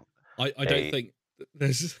holding I don't think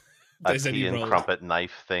there's a any tea and role. crumpet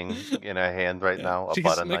knife thing in her hand right now. A She's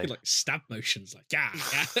butter making knife. like stab motions, like yeah.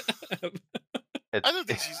 I don't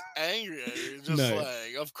think she's angry at her. Just No.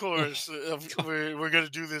 like, of course, we're gonna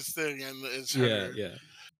do this thing, and it's her. Yeah.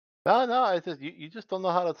 No. I just you just don't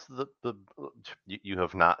know how to you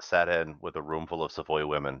have not sat in with a room full of Savoy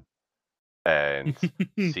women and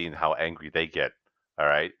seen how angry they get. All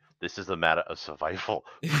right, this is a matter of survival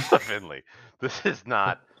for Finley. This is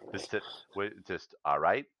not. We're just all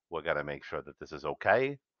right. We're gonna make sure that this is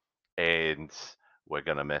okay, and we're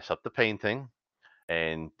gonna mess up the painting,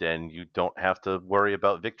 and then you don't have to worry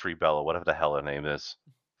about Victory Bell or whatever the hell her name is.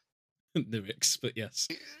 Lyrics, but yes.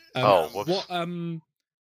 Whoops. What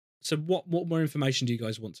So what more information do you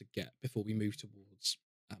guys want to get before we move towards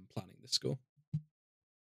planning the score?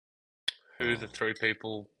 Who are the three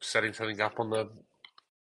people setting something up on the...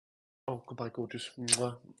 Oh, goodbye, gorgeous.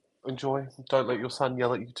 Mwah. Enjoy. Don't let your son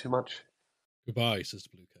yell at you too much. Goodbye, says the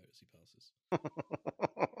blue coat as he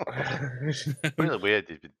passes. Really weird.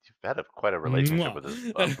 You've had quite a relationship with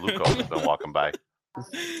this blue coat that's been walking by.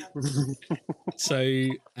 So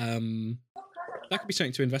that could be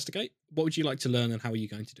something to investigate. What would you like to learn, and how are you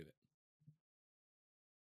going to do it?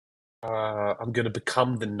 I'm going to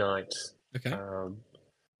become the knight. Okay. No,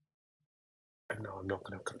 I'm not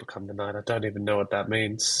going to become the knight. I don't even know what that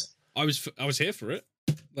means. I was here for it.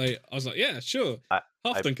 I was like, yeah, sure.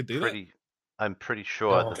 Halfdan could do that. I'm pretty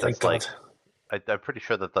sure that that's like. I'm pretty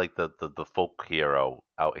sure that like the folk hero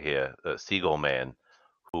out here, the Seagull Man,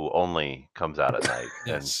 who only comes out at night.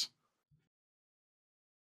 Yes.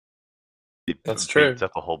 And that's true. Beats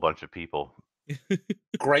up a whole bunch of people.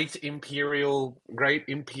 Great imperial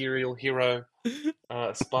hero,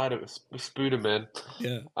 Spooderman.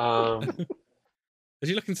 Yeah. As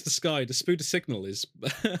you look into the sky, the Spooder signal is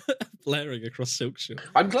blaring across Silkshore.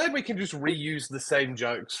 I'm glad we can just reuse the same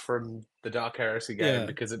jokes from the Dark Heresy game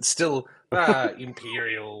because it's still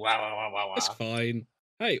imperial. Wow. That's fine.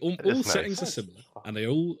 Hey, all settings are similar, and they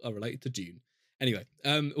all are related to Dune. Anyway,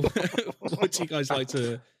 what do you guys like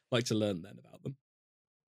to learn then about them?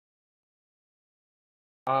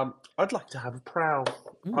 I'd like to have a prow.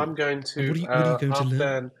 Ooh. I'm going to. What are you going to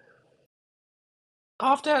learn?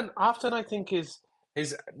 Halfdan, I think his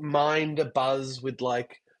mind abuzz with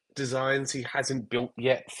like designs he hasn't built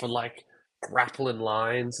yet for like grappling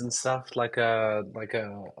lines and stuff, like a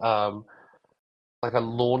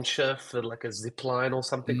launcher for like a zip line or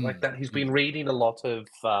something like that. He's been reading a lot of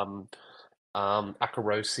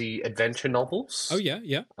Akarosi adventure novels. Oh yeah.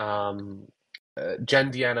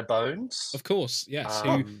 Jandiana Bones, of course, yes.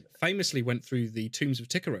 Who famously went through the tombs of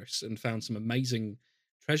Tikaros and found some amazing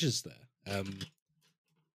treasures there.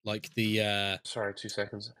 Like the sorry, 2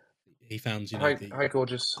 seconds. He found Hi,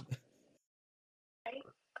 gorgeous.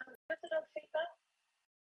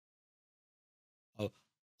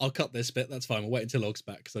 I'll cut this bit. That's fine. We'll wait until Og's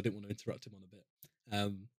back because I didn't want to interrupt him on a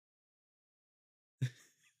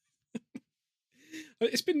bit.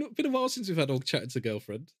 It's been a while since we've had Og chatting to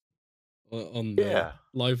girlfriend on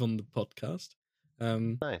live on the podcast.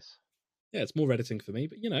 Nice. Yeah, it's more editing for me,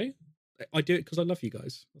 but I do it because I love you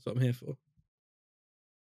guys. That's what I'm here for.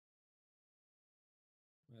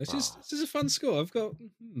 This is a fun score. I've got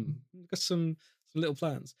some little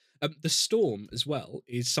plans. The storm as well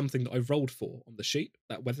is something that I rolled for on the sheet,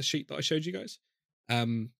 that weather sheet that I showed you guys.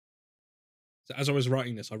 So as I was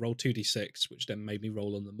writing this, I rolled 2d6, which then made me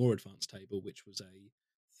roll on the more advanced table, which was a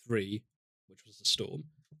 3, which was a storm.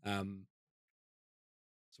 So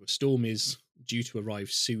a storm is due to arrive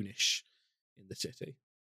soonish in the city.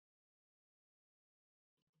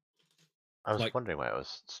 I was wondering why it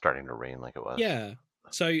was starting to rain like it was. Yeah.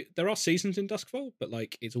 So there are seasons in Duskfall, but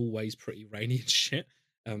it's always pretty rainy and shit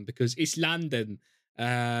because it's London.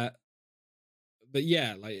 But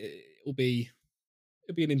yeah, it'll be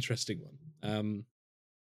an interesting one.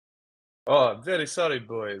 Oh, I'm very sorry,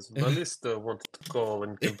 boys. Melissa wanted to call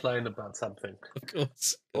and complain about something. Of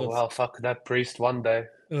course. Oh, I'll fuck that priest one day.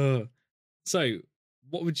 So,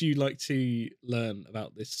 what would you like to learn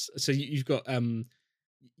about this? So you've got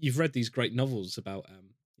you've read these great novels about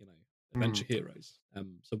adventure heroes.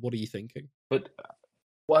 So what are you thinking? But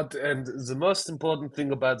and the most important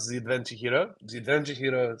thing about the adventure hero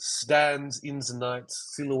stands in the night,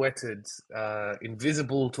 silhouetted,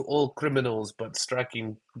 invisible to all criminals, but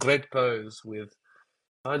striking great pose with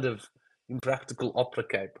kind of impractical opera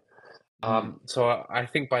cape. So I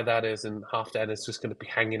think by that is, and Halfdan is just going to be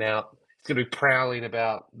hanging out. He's going to be prowling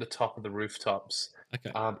about the top of the rooftops,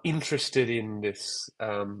 Okay. interested in this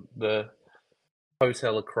the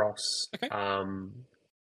hotel across, Okay.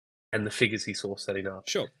 and the figures he saw setting up.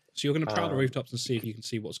 Sure. So you're going to prowl the rooftops and see if you can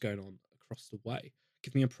see what's going on across the way.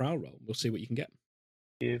 Give me a prowl roll. We'll see what you can get.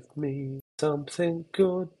 Give me something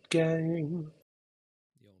good, game.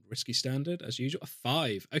 The old risky standard, as usual. A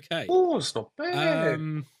 5. Okay. Oh, it's not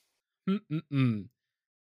bad.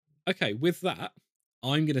 Okay, with that,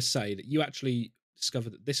 I'm going to say that you actually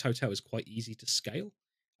discovered that this hotel is quite easy to scale.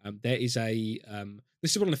 There is a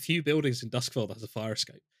this is one of the few buildings in Duskfell that has a fire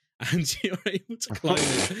escape, and you're able to climb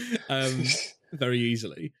it very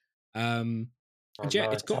easily. And yeah,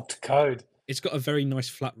 no, it's got up to code. It's got a very nice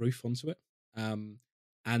flat roof onto it.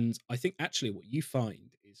 And I think actually what you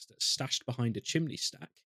find is that stashed behind a chimney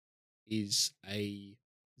stack is a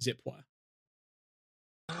zip wire.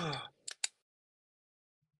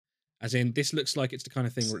 As in, this looks like it's the kind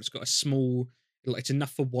of thing where it's got a small, like it's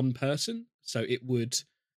enough for one person, so it would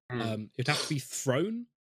it'd have to be thrown,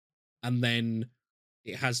 and then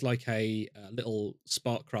it has like a little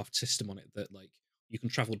Sparkcraft system on it that like you can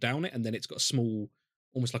travel down it, and then it's got a small,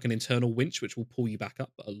 almost like an internal winch which will pull you back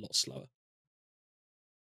up, but a lot slower.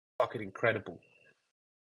 Fucking incredible.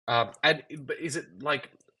 But is it like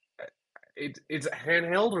it's a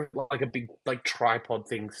handheld or like a big like tripod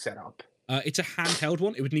thing set up? It's a handheld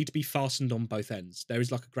one. It would need to be fastened on both ends. There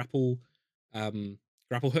is like a grapple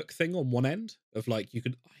hook thing on one end of like you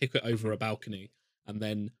could hook it over a balcony and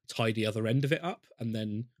then tie the other end of it up and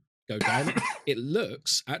then go down it. It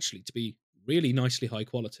looks actually to be really nicely high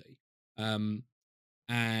quality. And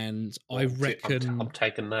I reckon I'm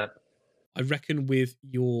taking that. I reckon with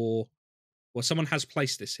your someone has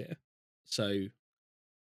placed this here, so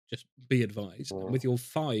just be advised. And with your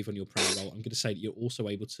 5 on your prowl roll, I'm going to say that you're also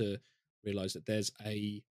able to realize that there's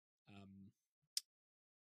a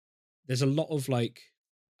lot of like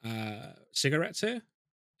cigarettes here,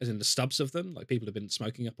 as in the stubs of them. Like people have been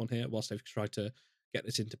smoking up on here whilst they've tried to get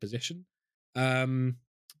this into position. And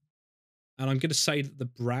I'm going to say that the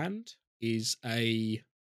brand is a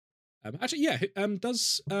actually yeah.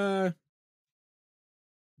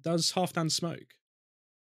 Does Halfdan smoke?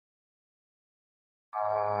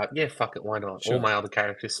 Yeah, fuck it, why not? Sure. All my other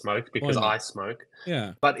characters smoke because I smoke.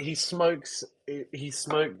 Yeah. But he smokes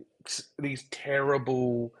these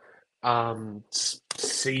terrible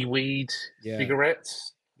seaweed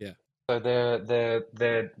cigarettes. Yeah. So they're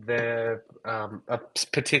a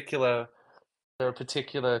particular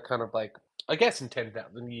kind of like, I guess in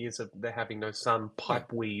 10,000 years of there having no sun,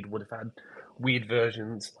 pipe weed would have had weird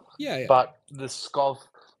versions. Yeah. But the scov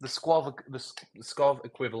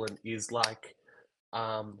equivalent is like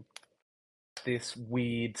this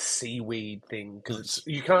weird seaweed thing because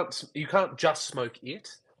you can't just smoke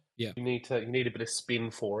it. Yeah, you need a bit of spin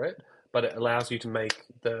for it, but it allows you to make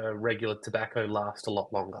the regular tobacco last a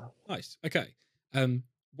lot longer. Nice. Okay.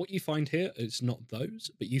 What you find here is not those,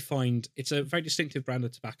 but you find it's a very distinctive brand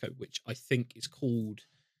of tobacco, which I think is called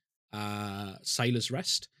Sailor's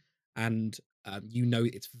Rest, and you know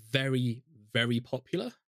it's very, very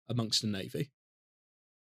popular amongst the Navy.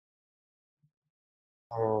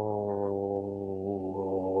 Oh,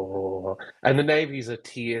 and the Navy's a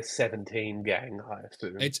tier 17 gang, I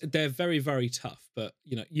assume. They're very, very tough, but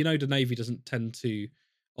you know the Navy doesn't tend to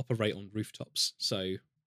operate on rooftops, so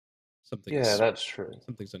that's true.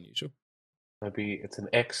 Something's unusual. Maybe it's an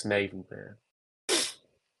ex-Navy man.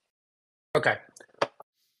 Okay.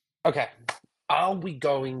 Are we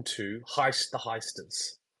going to heist the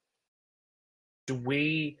heisters?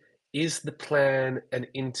 Is the plan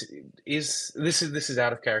this is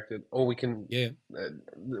out of character, or we can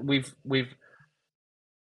we've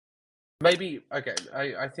maybe okay.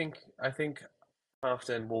 I think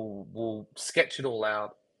Halfdan will sketch it all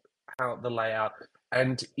out, how the layout,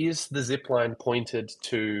 and is the zipline pointed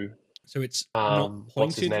to? So it's not pointed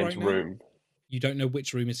what's his name's right room. Now. You don't know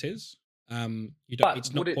which room it is.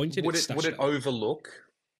 It's not pointed. Would it overlook?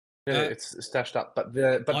 Yeah, it's stashed up, but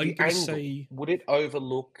the angle, would it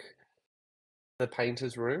overlook the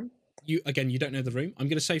painter's room? You don't know the room. I'm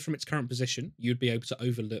going to say from its current position, you'd be able to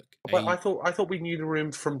overlook. But I thought we knew the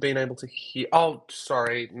room from being able to hear. Oh,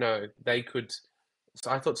 sorry, no, they could.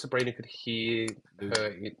 So I thought Sabrina could hear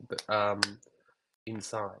her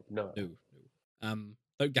inside. No.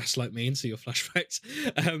 Don't gaslight me into your flashbacks.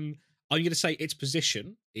 I'm going to say its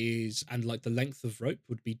position is, and like the length of rope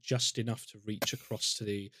would be just enough to reach across to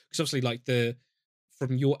the, because obviously like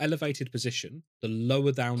from your elevated position, the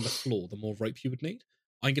lower down the floor, the more rope you would need.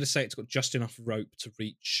 I'm going to say it's got just enough rope to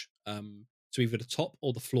reach to either the top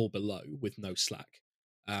or the floor below with no slack.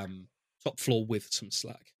 Top floor with some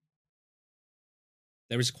slack.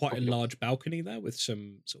 There is quite a Okay. large balcony there with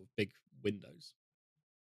some sort of big windows.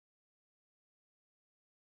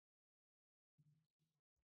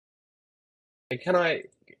 And can I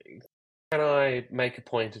make a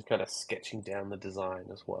point of kind of sketching down the design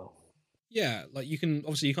as well? Yeah, like you can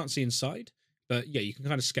obviously you can't see inside, but yeah, you can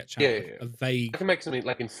kind of sketch out Yeah, a vague. I can make something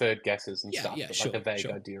like inferred guesses and Yeah, stuff, yeah, but sure, like a vague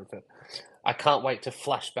sure. idea of it. I can't wait to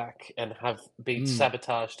flash back and have Beat Mm.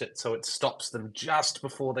 sabotaged it so it stops them just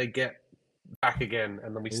before they get back again,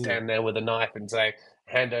 and then we Ooh. stand there with a knife and say,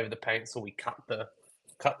 "Hand over the paint," so we cut the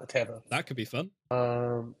tether. That could be fun.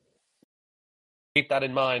 Keep that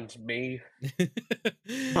in mind, me.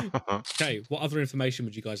 Okay, what other information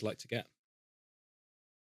would you guys like to get?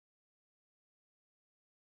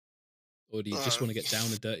 Or do you just want to get down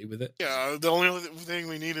and dirty with it? Yeah, the only other thing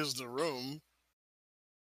we need is the room.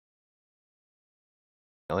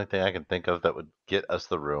 The only thing I can think of that would get us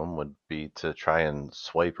the room would be to try and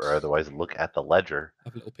swipe or otherwise look at the ledger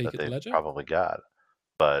Have a little peek that at the they've ledger. probably got.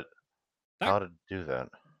 But That how to do that?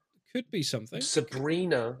 could be something.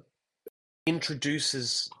 Sabrina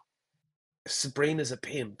introduces Sabrina's a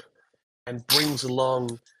pimp and brings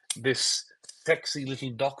along this sexy little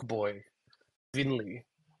dock boy, Vinley,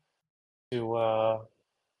 to Oh,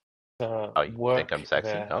 you work think I'm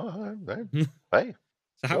sexy? there. Oh, hey.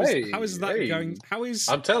 So how is that Hey. going? How is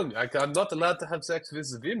I'm telling you, I'm not allowed to have sex with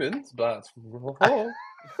women, but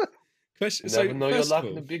question? you So never know your first luck of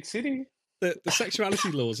in a all, big city. the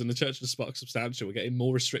sexuality laws in the Church of the Spark Substantial are getting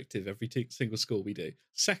more restrictive every single school we do.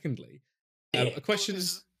 Secondly, a question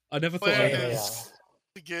Is I never thought plan I'd Yeah. is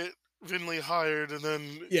to get Vinley hired and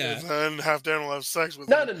then Yeah. have Daniel have sex with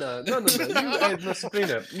No, him. no. No,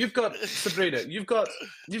 Sabrina, you've got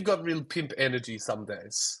real pimp energy some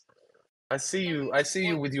days. I see you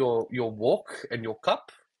with your walk and your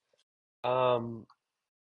cup.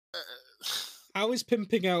 how is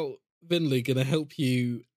pimping out Vinley going to help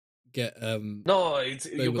you get No, you're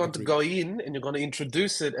with going the to go group? in and you're going to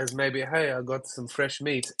introduce it as maybe, hey, I got some fresh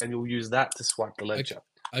meat, and you'll use that to swipe the ledger,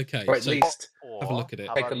 Okay, or at so least have a look at it.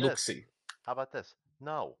 How take a about look this? see. How about this?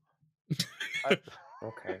 No.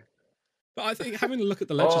 Okay. But I think having a look at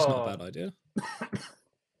the ledger's not a Oh. bad idea.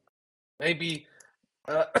 Maybe.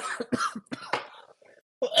 Oh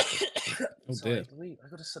Sorry, dear. I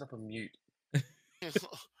got to set up a mute.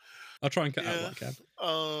 I'll try and cut out what I can.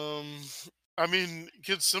 I mean,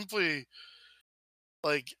 kids simply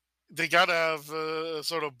like they gotta have a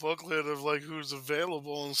sort of booklet of like who's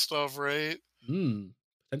available and stuff, right? Oh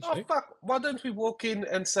Potentially. fuck! Why don't we walk in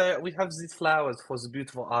and say we have these flowers for the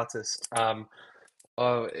beautiful artist?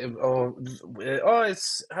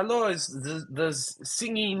 It's hello. There's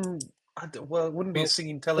singing. Well, it wouldn't be a Well,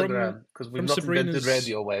 singing telegram because we've from not invented Sabrina's-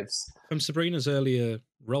 radio waves. From Sabrina's earlier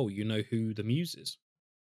role, you know who the muse is.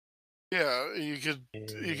 Yeah, you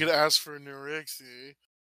could ask for Nurixie.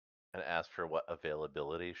 And ask her what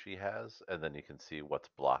availability she has, and then you can see what's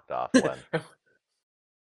blocked off when.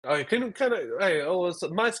 Oh, hey, so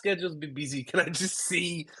my schedule's been busy. Can I just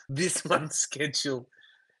see this month's schedule?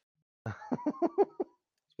 What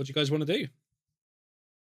do you guys want to do?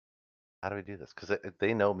 How do we do this? Because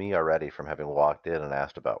they know me already from having walked in and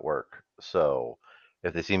asked about work. So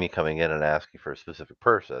if they see me coming in and asking for a specific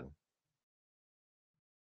person,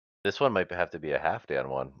 this one might have to be a half-dan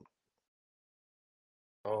one.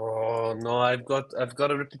 Oh no, I've got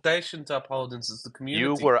a reputation to uphold in the community.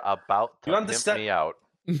 You were about to You pimp understand- me out,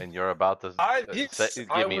 and you're about to I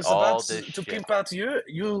give me was all about this to shit. pimp out you.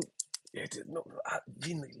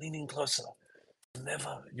 Lean in closer.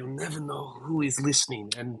 You'll never know who is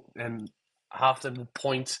listening, and half them will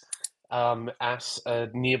point at a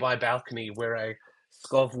nearby balcony where an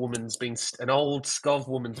old Scov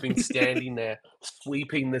woman's been standing there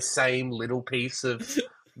sweeping the same little piece of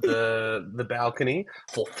the balcony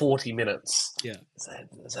for 40 minutes. Yeah.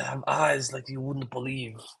 They have eyes like you wouldn't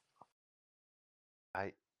believe.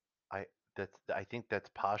 I think that's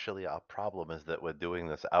partially our problem is that we're doing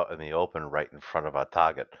this out in the open right in front of our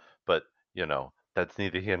target. But, that's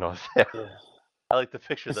neither here nor there. Yeah. I like the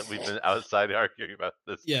picture that we've been outside arguing about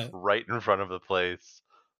this Yeah. right in front of the place.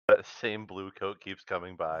 That same blue coat keeps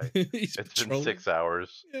coming by. He's It's patrolling. been 6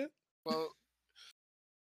 hours. Yeah. Well,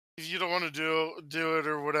 if you don't want to do it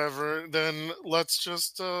or whatever, then let's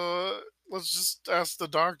just ask the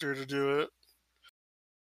doctor to do it.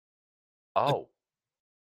 Oh,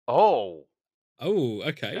 Oh,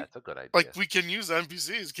 okay. that's a good idea. Like we can use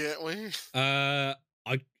NPCs, can't we?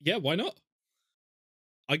 Why not?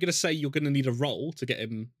 I'm gonna say you're gonna need a role to get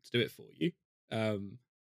him to do it for you. I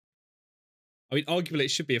mean, arguably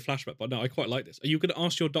it should be a flashback, but no, I quite like this. Are you gonna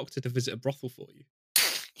ask your doctor to visit a brothel for you?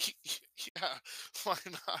 Yeah. Why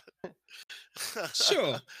not?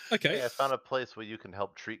 Sure. Okay. Hey, I found a place where you can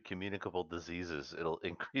help treat communicable diseases. It'll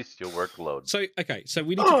increase your workload. So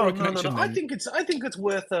we need to draw Oh a no, no, connection no! then. I think it's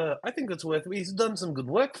worth. I think it's worth. He's done some good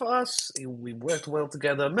work for us. We worked well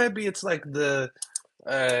together. Maybe it's like it's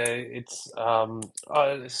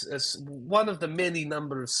one of the many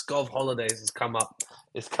number of Scov holidays is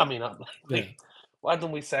coming up. Yeah. Why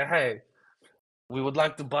don't we say, hey, we would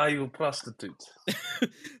like to buy you a prostitute?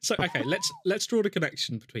 So okay, let's draw the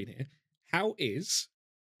connection between here. How is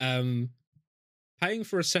paying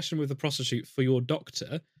for a session with a prostitute for your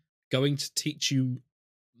doctor going to teach you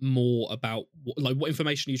more about what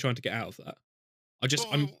information are you trying to get out of that?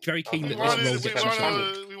 I'm very keen that this role gets you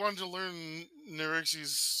started. We wanted to learn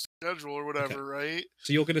Nerixi's schedule or whatever, right?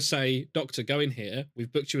 So you're going to say, Doctor, go in here.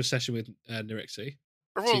 We've booked you a session with Nerixi.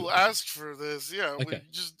 Or we'll ask for this, yeah. Okay.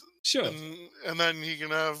 Sure. And then he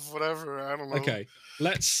can have whatever, I don't know. Okay.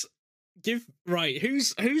 Let's give... Right,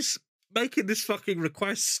 who's making this fucking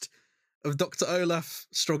request of Dr. Olaf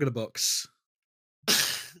Stroganobox?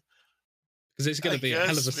 Because it's going to be a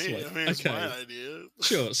hell of a sway. I mean, it's my idea.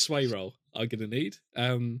 Sure, sway roll I'm going to need.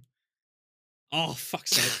 Oh,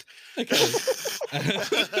 fuck's sake. Okay.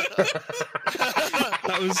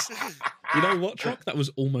 That was... You know what, Trock? That was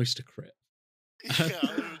almost a crit. Yeah, you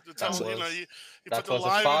put the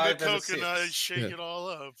lime in the coconut and shake it all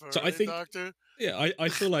up. So right, I think, Doctor? Yeah, I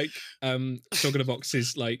feel like Stroganobox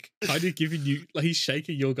is like kind of giving you, like he's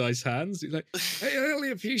shaking your guys' hands. He's like, I really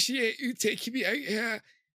appreciate you taking me out here.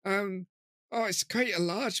 Oh, it's quite a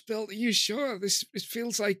large bill. Are you sure? This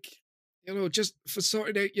feels like, just for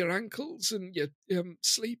sorting out your ankles and your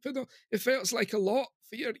sleeping. It feels like a lot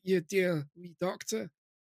for your dear wee doctor.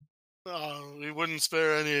 Oh, we wouldn't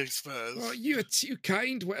spare any expense. Oh, you are too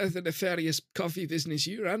kind, whatever the nefarious coffee business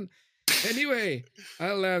you run. Anyway,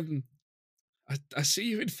 I'll see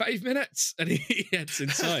you in 5 minutes. And he heads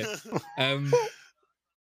inside. And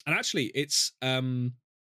actually, it's a little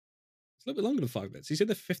bit longer than 5 minutes. He's in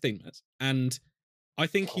there for 15 minutes. And I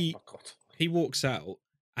think he walks out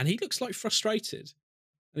and he looks like frustrated.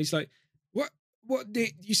 And he's like, What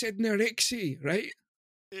you said Nerixi, right?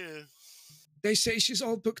 Yeah. They say she's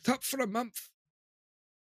all booked up for a month.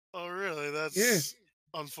 Oh, really? That's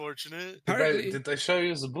unfortunate. Apparently, did they show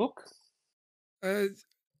you the book? Yeah.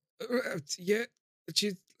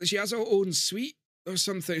 She has her own suite or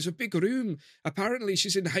something. It's a big room. Apparently,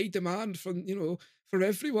 she's in high demand from for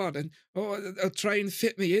everyone. And they'll try and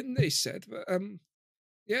fit me in. They said, but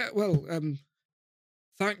yeah. Well,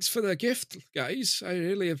 thanks for the gift, guys. I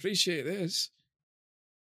really appreciate this.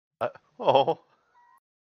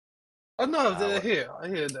 Oh no, they're here,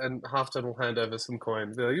 and Halfton will hand over some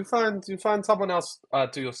coin. You find someone else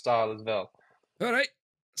to your style as well. All right,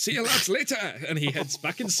 see you lads later. And he heads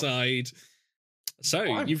back inside.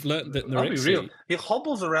 So you've learned that I'll be Nerixi... real. He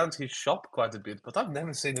hobbles around his shop quite a bit, but I've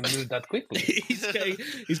never seen him move that quickly. he's getting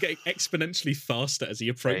exponentially faster as he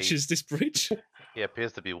approaches this bridge. He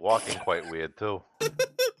appears to be walking quite weird too.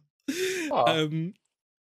 What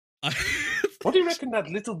do you reckon that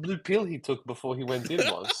little blue pill he took before he went in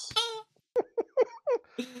was?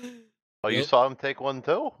 Oh, you saw him take one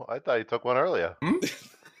too? I thought he took one earlier.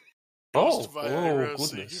 Oh,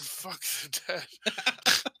 goodness. goodness. You fuck the dead.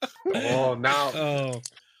 Oh, now.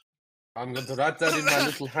 I'm going to write that in my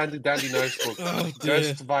little handy-dandy notebook.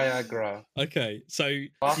 Ghost Viagra. Okay, so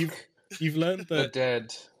you've learned that...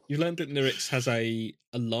 dead. You've learned that Nyrix has a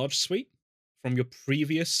large suite. From your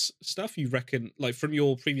previous stuff, you reckon, like from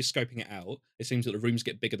your previous scoping it out, it seems that the rooms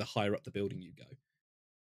get bigger the higher up the building you go.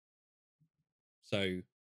 So,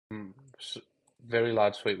 very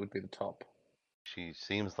large suite would be the top. She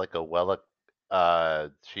seems like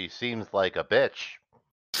she seems like a bitch.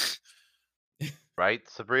 Right,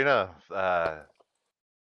 Sabrina? I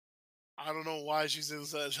don't know why she's in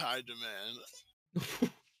such high demand.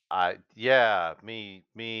 Yeah, me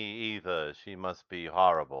either. She must be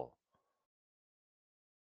horrible.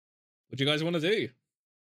 What do you guys want to do?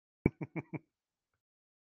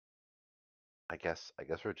 I guess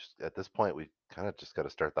we're just at this point. We kind of just got to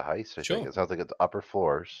start the heist. I Sure. think it sounds like it's upper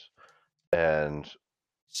floors, and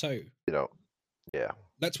so yeah.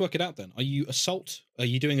 Let's work it out then. Are you assault? Are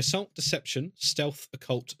you doing assault, deception, stealth,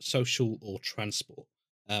 occult, social, or transport?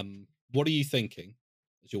 What are you thinking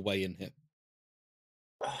as your way in here?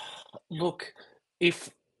 Look,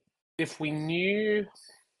 if we knew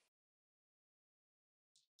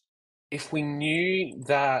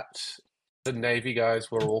that the Navy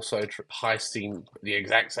guys were also heisting the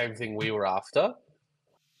exact same thing we were after,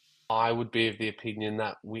 I would be of the opinion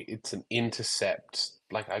that it's an intercept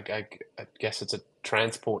like I guess it's a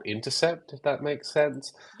transport intercept, if that makes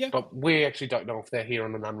sense. Yeah. But we actually don't know if they're here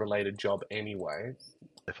on an unrelated job anyway.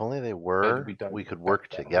 If only they And were, don't we could have work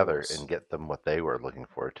that together horse. and get them what they were looking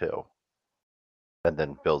for too, and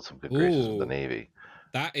then build some good graces with the Ooh. Navy.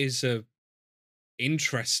 That is a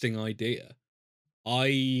interesting idea.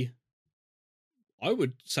 I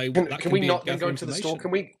would say that Can we be not then gather go to the store?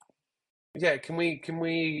 information. Can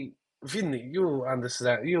we Vinny, you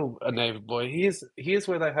understand, you're a Navy boy. Here's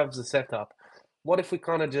where they have the setup. What if we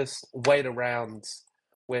kind of just wait around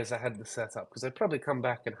where they had the setup? Because they probably come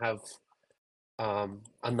back and have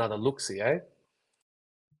another look-see, eh?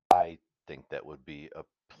 I think that would be a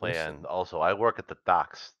plan. Awesome. Also, I work at the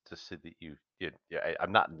docks to see that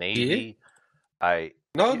I'm not Navy. I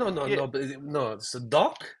No, y- yeah, no, it's a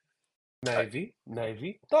dock. Navy,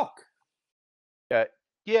 dock.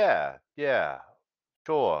 yeah,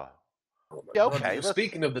 sure. Oh my Yeah, God, okay.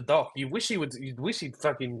 speaking of the dock, you wish he'd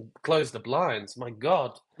fucking close the blinds. My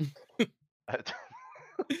God.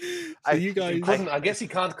 So you guys, He couldn't. I guess he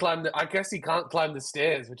can't climb the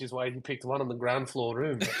stairs, which is why he picked one on the ground floor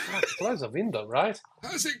room. But fuck, close the window, right?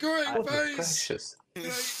 How's it going, Goodness boys?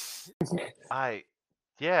 gracious.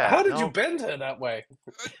 yeah. How did no, you bend her that way?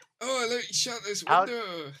 Oh, let me shut this How-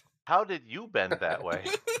 window. How did you bend that way?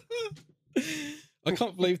 I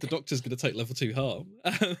can't believe the doctor's going to take level 2 harm.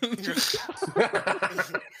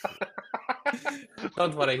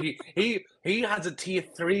 Don't worry, he has a tier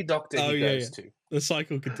 3 doctor he goes to. The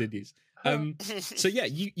cycle continues. So yeah,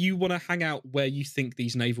 you want to hang out where you think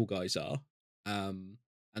these naval guys are, and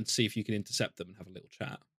see if you can intercept them and have a little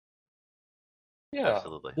chat. Yeah.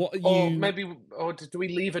 Absolutely. What are you? Or maybe, do we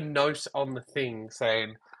leave a note on the thing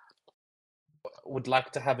saying, would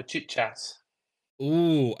like to have a chit chat?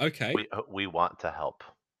 Oh, okay. We want to help.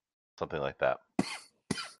 Something like that.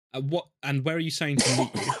 What and where are you saying to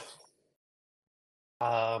meet you?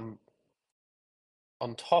 On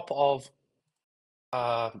top of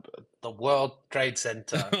the World Trade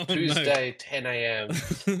Center, Oh, Tuesday, 10 a.m.,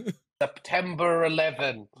 September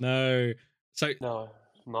 11. No. So No.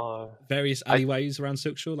 various alleyways around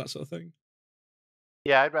Silkshore, that sort of thing.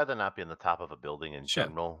 Yeah, I'd rather not be on the top of a building in Sure.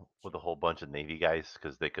 general with a whole bunch of Navy guys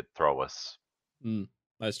because they could throw us.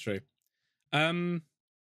 That's true. I'm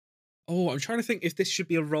trying to think if this should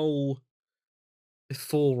be a role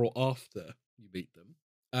before or after you meet them.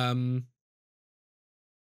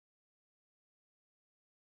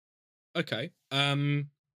 Okay.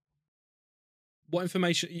 What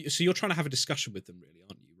information? So you're trying to have a discussion with them, really,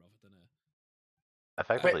 aren't you,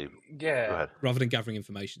 Effectively, go Yeah. ahead. rather than gathering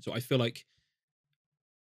information? So I feel like,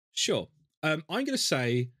 sure. I'm going to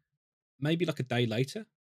say maybe like a day later.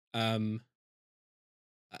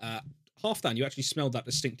 Halfdan, you actually smelled that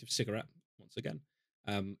distinctive cigarette once again.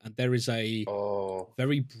 And there is a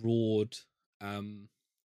very broad,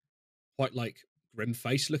 quite like grim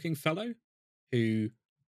face looking fellow who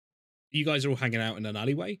you guys are all hanging out in an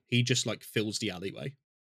alleyway. He just like fills the alleyway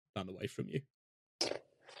down the way from you.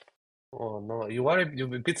 Oh no, you're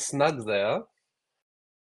a bit snug there.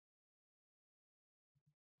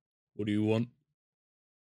 What do you want?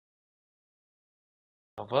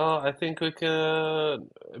 Well, I think we can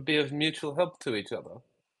be of mutual help to each other.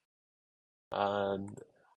 And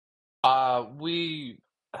we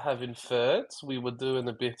have inferred we were doing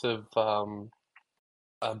a bit of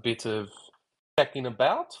checking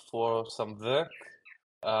about for some work,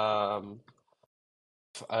 for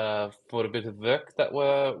a bit of work that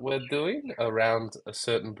we're doing around a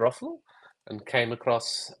certain brothel, and came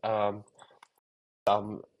across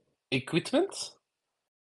some equipment.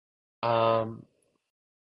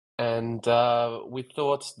 And we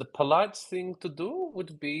thought the polite thing to do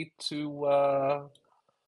would be to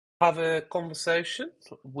have a conversation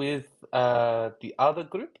with the other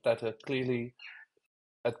group that are clearly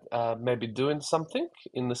maybe doing something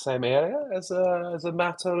in the same area as a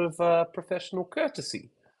matter of professional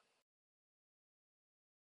courtesy.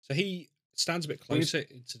 So he stands a bit closer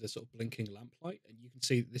into the sort of blinking lamplight, and you can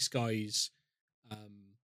see that this guy's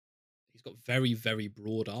he's got very, very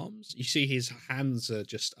broad arms. You see his hands are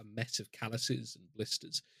just a mess of calluses and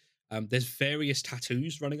blisters. There's various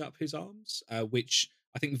tattoos running up his arms, which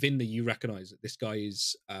I think, Vinda, you recognise that this guy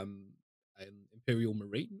is an Imperial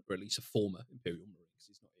Marine, or at least a former Imperial Marine, because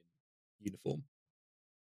he's not in uniform.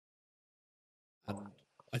 And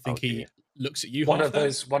I think he looks at you. One of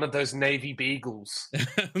those Navy Beagles.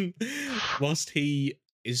 Whilst he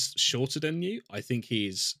is shorter than you, I think he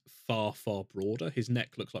is far, far broader. His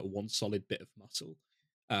neck looks like one solid bit of muscle.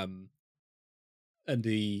 And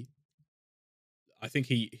I think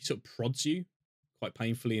he sort of prods you quite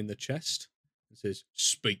painfully in the chest and says,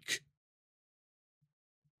 "Speak."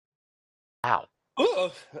 Ow.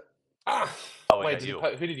 Oh, ah. Oh, Wait, got did you.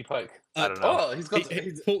 who did he poke? I don't know. Oh, he's got.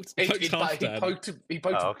 He poked Halfdan. He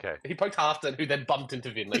poked. Oh, okay. He poked Halfdan, who then bumped into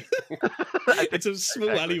Vinley. I think- It's a small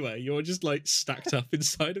exactly. alleyway. You're just like stacked up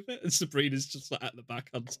inside of it, and Sabrina's just like at the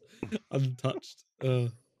back, untouched.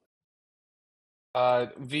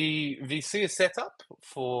 We see a setup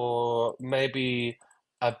for maybe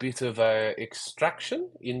a bit of a extraction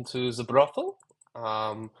into the brothel.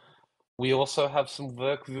 We also have some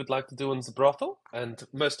work we would like to do in the brothel, and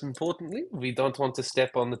most importantly, we don't want to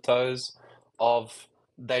step on the toes of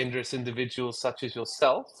dangerous individuals such as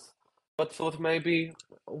yourself, but thought maybe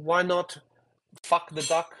why not fuck the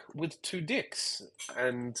duck with two dicks,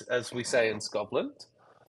 and as we say in Scotland,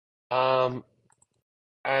 and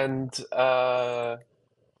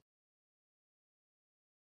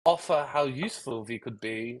offer how useful we could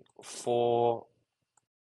be for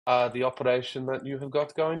the operation that you have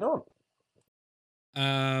got going on.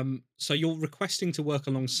 So you're requesting to work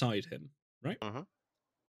alongside him, right? Mhm.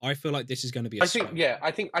 I feel like this is going to be a I think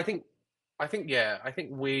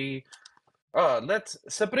we. Let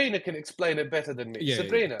Sabrina can explain it better than me. Yeah, yeah,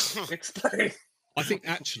 Sabrina, explain. I think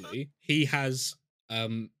actually he has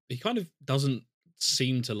he kind of doesn't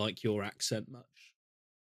seem to like your accent much.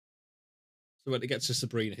 So when it gets to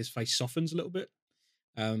Sabrina, his face softens a little bit.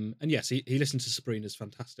 And yes, he listened to Sabrina's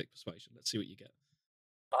fantastic persuasion. Let's see what you get.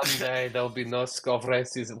 One day there'll be no Scov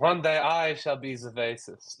racism. One day I shall be the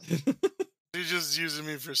racist. He's just using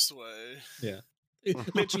me for sway. Yeah.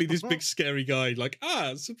 Literally this big scary guy, like,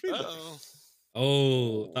 Sabrina. Uh-oh.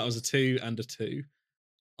 Oh, that was a 2 and a 2.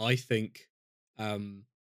 I think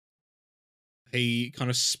he kind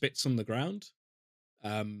of spits on the ground.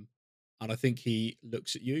 And I think he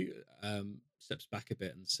looks at you, steps back a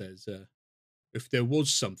bit and says, if there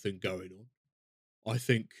was something going on, I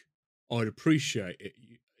think I'd appreciate it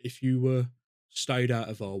if you stayed out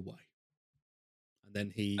of our way. And then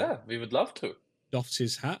he Yeah, we would love to. doffs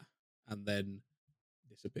his hat and then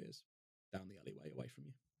disappears down the alleyway away from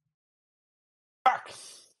you. Fuck.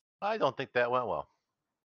 I don't think that went well.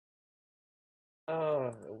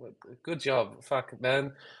 Oh, good job. Fuck,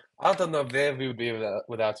 man. I don't know where we would be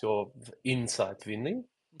without your insight, Vinny.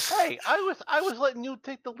 Hey, I was letting you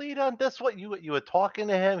take the lead on this. What you were talking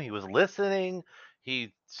to him. He was listening.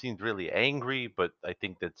 He seemed really angry, but I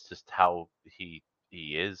think that's just how he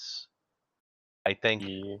is. I think.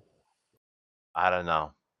 Yeah. I don't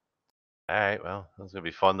know. All right, well, it's gonna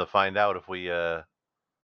be fun to find out if we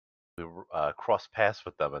cross paths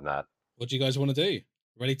with them or not. What do you guys want to do?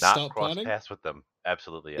 Ready to Not start cross planning? paths with them.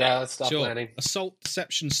 Absolutely, Yeah, let's start Sure. planning. Assault,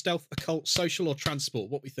 deception, stealth, occult, social, or transport?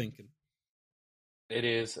 What we thinking? It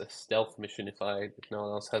is a stealth mission if no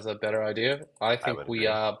one else has a better idea. I think would we agree.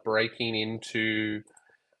 are breaking into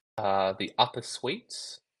the upper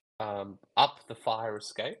suites, up the fire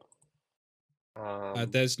escape.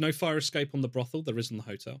 There's no fire escape on the brothel. There is on the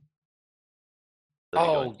hotel. So you're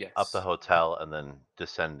Oh, going yes. up the hotel and then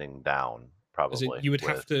descending down, As in, probably. you would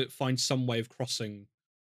have to find some way of crossing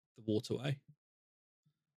the waterway.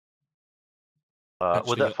 Would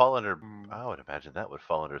Actually, that fall under? Mm. I would imagine that would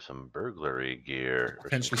fall under some burglary gear or some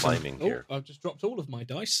potentially climbing some. gear. Oh, I've just dropped all of my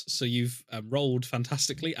dice, so you've rolled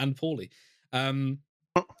fantastically and poorly.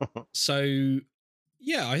 So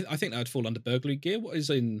yeah, I think that would fall under burglary gear. What is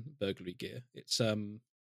in burglary gear? It's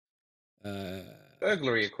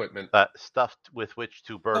Burglary equipment. Stuff with which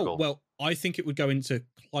to burgle. Oh, well, I think it would go into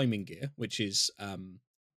climbing gear, which is a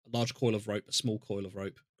large coil of rope, a small coil of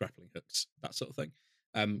rope, grappling hooks, that sort of thing.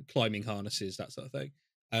 Climbing harnesses, that sort of thing.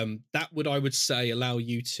 That would, I would say, allow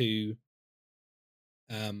you to,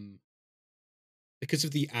 because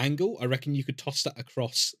of the angle, I reckon you could toss that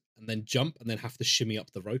across and then jump and then have to shimmy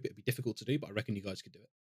up the rope. It'd be difficult to do, but I reckon you guys could do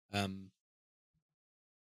it.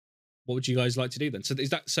 What would you guys like to do then? So is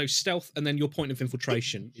that stealth, and then your point of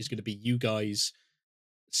infiltration is going to be you guys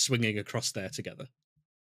swinging across there together?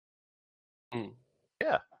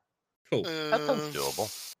 Yeah. Cool. That sounds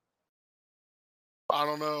doable. I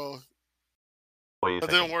don't know. What do you That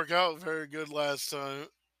think? didn't work out very good last time.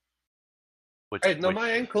 My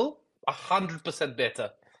ankle, 100% better.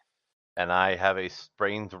 And I have a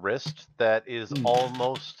sprained wrist that is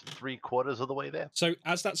almost 3/4 of the way there. So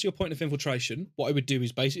as that's your point of infiltration, what I would do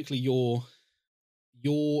is basically your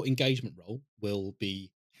engagement roll will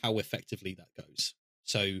be how effectively that goes.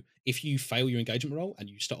 So if you fail your engagement roll and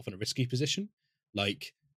you start off in a risky position,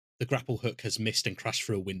 like the grapple hook has missed and crashed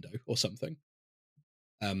through a window or something,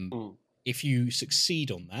 if you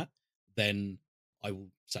succeed on that, then I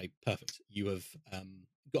will say, perfect, you have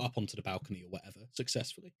got up onto the balcony or whatever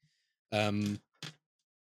successfully.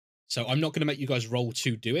 So I'm not going to make you guys roll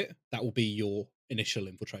to do it. That will be your initial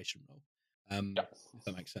infiltration roll. If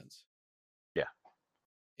that makes sense. Yeah.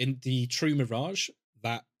 In the True Mirage,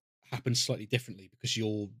 that happens slightly differently because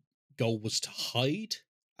your goal was to hide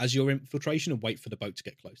as your infiltration and wait for the boat to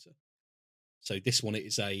get closer. So this one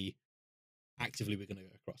is a actively we're going to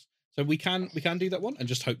go across. So we can do that one and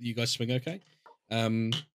just hope that you guys swing okay. What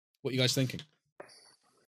are you guys thinking?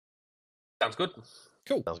 Sounds good.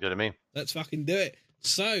 Cool. Sounds good to me. Let's fucking do it.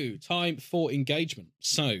 So, time for engagement.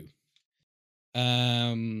 So,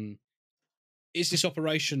 is this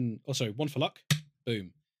operation... Oh, sorry, one for luck.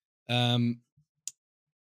 Boom.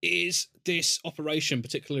 Is this operation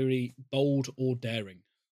particularly bold or daring?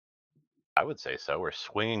 I would say so. We're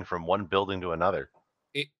swinging from one building to another.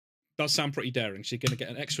 It does sound pretty daring, so you're going to get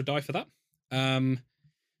an extra die for that.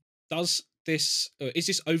 Is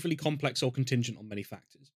this overly complex or contingent on many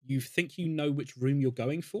factors? You think you know which room you're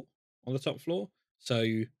going for on the top floor,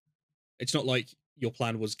 so it's not like your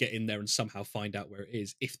plan was get in there and somehow find out where it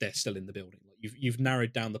is if they're still in the building. Like you've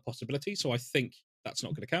narrowed down the possibility, so I think that's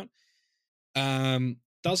not going to count.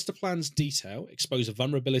 Does the plan's detail expose a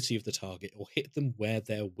vulnerability of the target or hit them where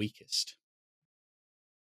they're weakest?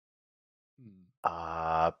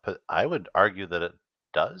 But I would argue that it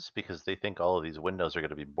does because they think all of these windows are going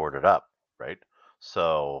to be boarded up, right?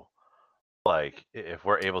 So, like, if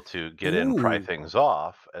we're able to get in, pry Ooh. things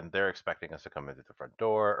off, and they're expecting us to come in through the front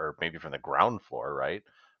door or maybe from the ground floor, right,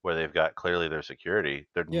 where they've got clearly their security,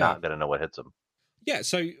 they're Yeah. not going to know what hits them.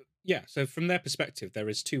 So from their perspective, there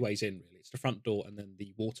is two ways in, really. It's the front door and then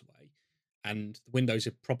the waterway. And the windows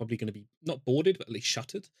are probably going to be not boarded, but at least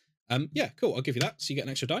shuttered. Yeah, cool. I'll give you that. So you get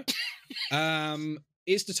an extra die.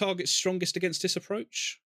 Is the target strongest against this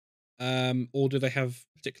approach? Or do they have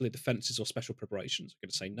particular defenses or special preparations? I'm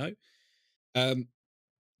going to say no.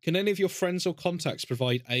 Can any of your friends or contacts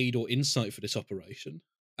provide aid or insight for this operation?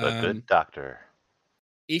 A good doctor.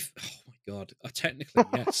 Oh my god, technically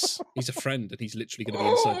yes. He's a friend and he's literally going to be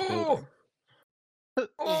inside the building.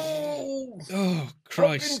 Oh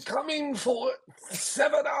Christ! I've been coming for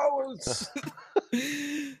 7 hours.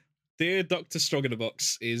 Dear Dr. Strong in a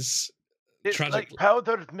Box is It's tragic. like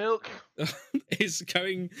powdered milk. Is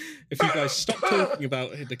going. If you guys stop talking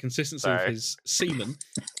about the consistency of his semen,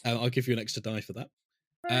 I'll give you an extra die for that.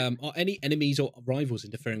 Are any enemies or rivals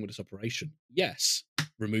interfering with this operation? Yes,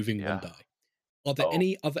 removing one die. Are there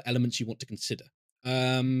any other elements you want to consider?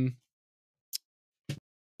 I'm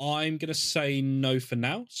going to say no for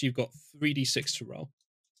now. So you've got 3d6 to roll.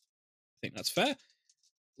 I think that's fair.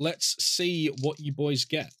 Let's see what you boys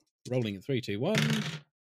get. Rolling in 3, 2, 1.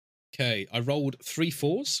 Okay, I rolled 3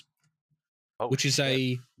 4s, which is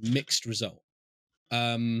a mixed result.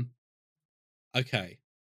 Okay,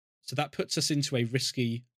 so that puts us into a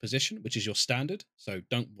risky position, which is your standard. So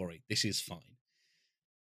don't worry, this is fine.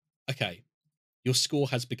 Okay, your score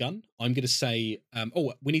has begun. I'm going to say...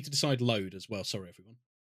 we need to decide load as well. Sorry, everyone.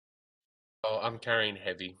 Oh, I'm carrying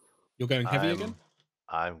heavy. You're going heavy again?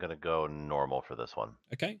 I'm going to go normal for this one.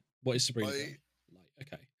 Okay. What is Sabrina going? Light.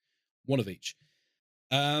 Okay. One of each.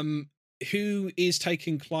 Who is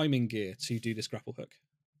taking climbing gear to do this grapple hook?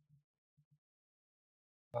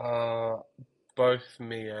 Both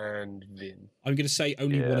me and Vin. I'm going to say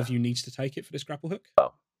only one of you needs to take it for this grapple hook.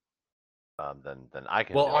 Oh. Then I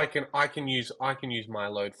can. Well, I can use my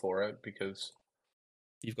load for it because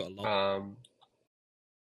you've got a lot.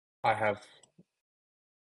 I have.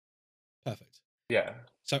 Perfect. Yeah.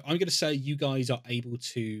 So I'm going to say you guys are able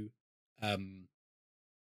to.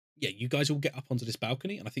 You guys all get up onto this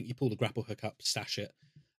balcony, and I think you pull the grapple hook up, stash it,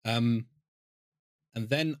 and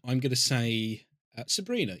then I'm going to say,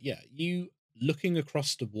 Sabrina, you looking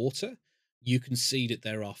across the water, you can see that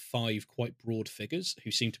there are 5 quite broad figures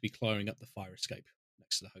who seem to be climbing up the fire escape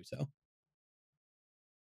next to the hotel.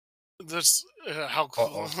 That's how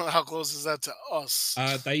close is that to us?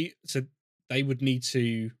 They would need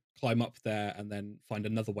to climb up there and then find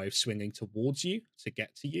another way of swinging towards you to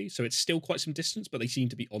get to you. So it's still quite some distance, but they seem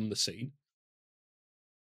to be on the scene.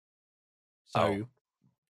 So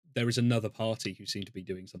there is another party who seem to be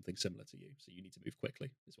doing something similar to you. So you need to move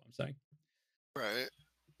quickly, is what I'm saying. Right.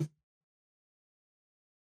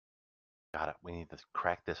 Got it. We need to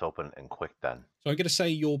crack this open and quick then. So I'm going to say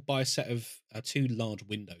you're by a set of 2 large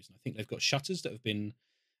windows. And I think they've got shutters that have been...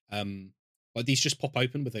 like these just pop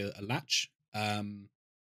open with a latch.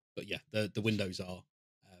 But yeah, the windows are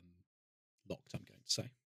locked, I'm going to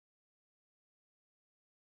say.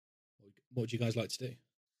 What would you guys like to do?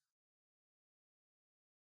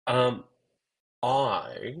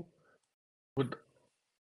 I would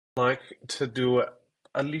like to do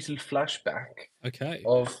a little flashback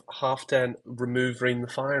of Halfdan removing the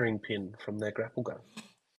firing pin from their grapple gun.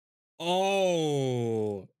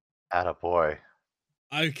 Oh! Attaboy.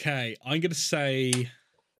 Okay, I'm going to say...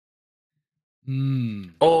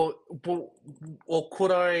 Or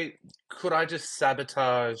could I just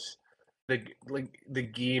sabotage the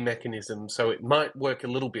gear mechanism so it might work a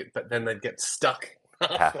little bit, but then they'd get stuck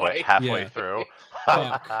halfway halfway Yeah. through.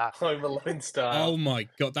 Fuck. Home Alone style. Oh my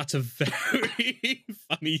god, that's a very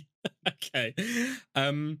funny. Okay,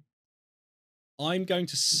 I'm going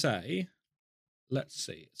to say, let's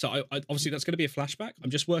see. So I obviously that's going to be a flashback. I'm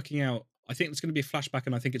just working out. I think it's going to be a flashback,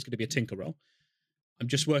 and I think it's going to be a tinker roll. I'm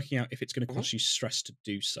just working out if it's going to cost you stress to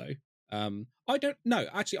do so. I don't know.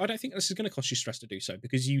 Actually, I don't think this is going to cost you stress to do so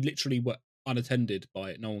because you literally were unattended by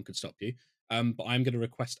it. No one could stop you. But I'm going to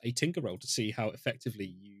request a tinker roll to see how effectively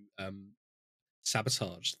you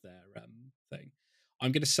sabotage their thing.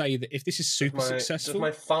 I'm going to say that if this is super successful, does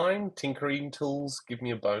my fine tinkering tools give me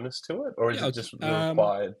a bonus to it, or is it just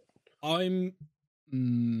required? I'm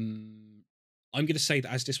going to say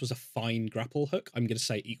that as this was a fine grapple hook, I'm going to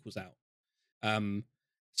say it equals out.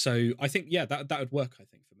 So I think that would work. I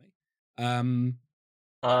think for me.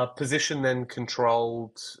 Position then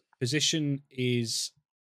controlled. Position is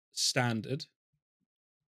standard.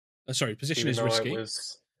 Sorry, position is risky.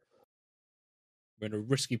 We're in a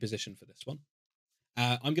risky position for this one.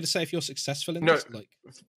 I'm going to say if you're successful in this, like,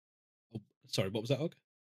 sorry, what was that, Og?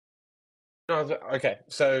 No, okay.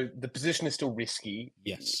 So the position is still risky.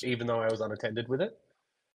 Yes. Even though I was unattended with it.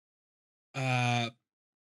 Yeah,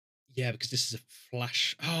 because this is a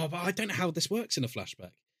flash. Oh, but I don't know how this works in a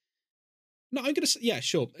flashback. No, I'm going to say, yeah,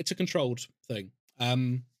 sure. It's a controlled thing.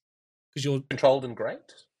 Because you're controlled and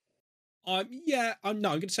great. I'm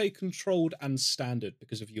going to say controlled and standard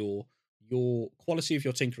because of your quality of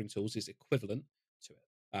your tinkering tools is equivalent to it.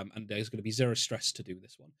 And there's going to be zero stress to do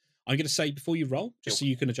this one. I'm going to say before you roll, just so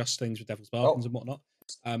you can adjust things with Devil's Bargains and whatnot.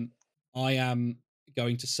 I am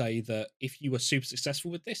going to say that if you were super successful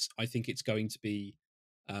with this, I think it's going to be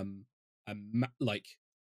like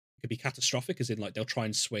it could be catastrophic, as in like they'll try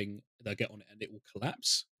and swing, they'll get on it and it will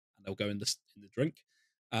collapse and they'll go in the drink.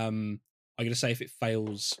 I'm going to say if it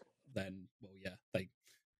fails, then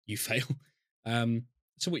you fail.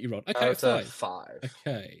 So what you rolled? Okay, it's 5. 5.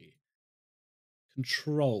 Okay,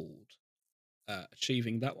 controlled.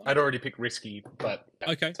 Achieving that one. I'd already picked risky, but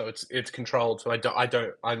okay. So it's controlled. So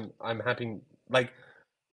I'm happy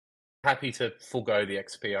to forego the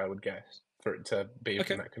XP. I would guess for it to be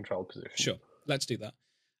from that controlled position. Sure, let's do that.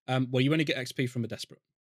 Well, you only get XP from a desperate.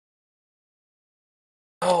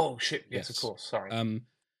 Oh shit! Yes, of course. Sorry.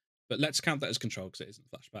 But let's count that as control because it isn't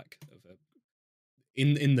a flashback.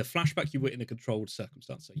 In the flashback, you were in a controlled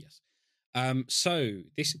circumstance, so yes. So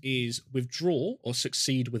this is withdraw or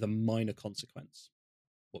succeed with a minor consequence.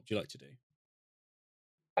 What would you like to do?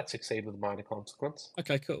 I'd succeed with a minor consequence.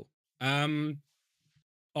 Okay, cool. I'm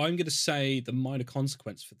going to say the minor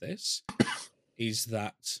consequence for this is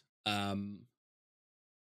that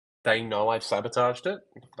they know I've sabotaged it.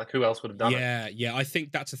 Like, who else would have done it? Yeah, I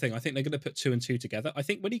think that's the thing. I think they're going to put 2 and 2 together. I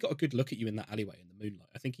think when he got a good look at you in that alleyway in the moonlight,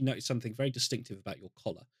 I think he noticed something very distinctive about your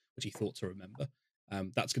collar, which he thought to remember.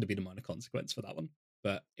 That's going to be the minor consequence for that one.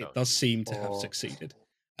 But it does seem to have succeeded.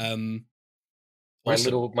 My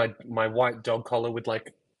white dog collar with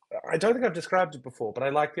like, I don't think I've described it before, but I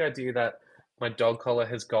like the idea that my dog collar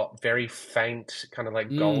has got very faint kind of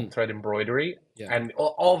like gold thread embroidery and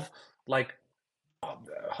of like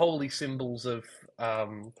holy symbols of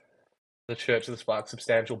the Church of the Spark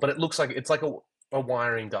Substantial, but it looks like it's like a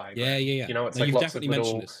wiring diagram. Yeah. You know, it's like lots of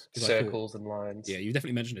little circles and lines. Yeah, you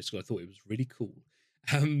definitely mentioned this because I thought it was really cool.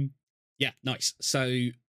 Yeah, nice. So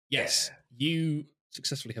yes, you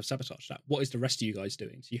successfully have sabotaged that. What is the rest of you guys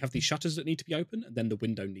doing? So you have these shutters that need to be open, and then the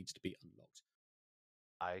window needs to be unlocked.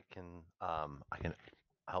 I can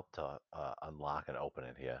help to unlock and open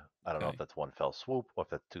it here. I don't know if that's one fell swoop or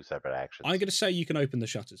if that's 2 separate actions. I'm going to say you can open the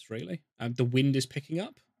shutters freely. The wind is picking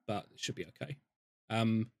up, but it should be okay.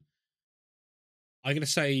 I'm going to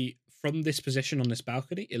say from this position on this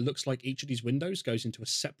balcony, it looks like each of these windows goes into a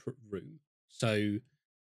separate room. So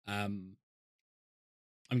I'm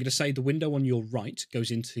going to say the window on your right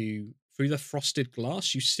goes into, through the frosted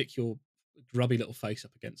glass, you stick your grubby little face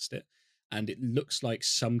up against it, and it looks like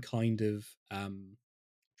some kind of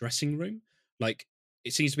dressing room. Like,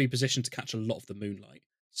 it seems to be positioned to catch a lot of the moonlight.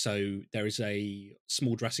 So there is a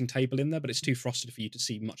small dressing table in there, but it's too frosted for you to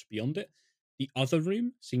see much beyond it. The other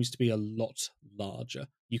room seems to be a lot larger.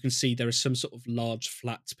 You can see there is some sort of large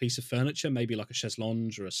flat piece of furniture, maybe like a chaise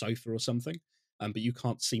lounge or a sofa or something. But you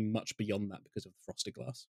can't see much beyond that because of the frosted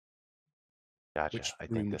glass. Gotcha. I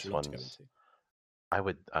think this one's. I'm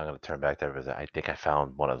going to turn back to everything. I think I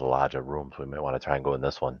found one of the larger rooms. We might want to try and go in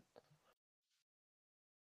this one.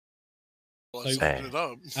 Well, so, it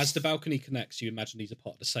up. As the balcony connects, you imagine these are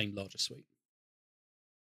part of the same larger suite.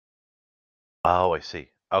 Oh, I see.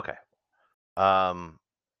 Okay. Um,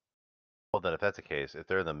 well then, if that's the case, if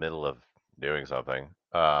they're in the middle of doing something,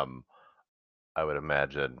 I would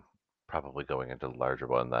imagine probably going into the larger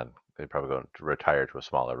one. Then they'd probably go to retire to a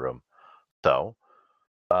smaller room. So,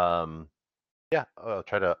 um, yeah, I'll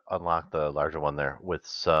try to unlock the larger one there with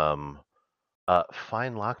some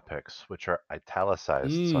fine lockpicks, which are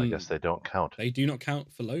italicized, so I guess they don't count. They do not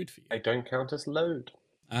count for load for you. They don't count as load.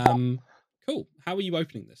 Cool. How are you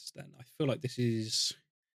opening this then? I feel like this is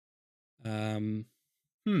what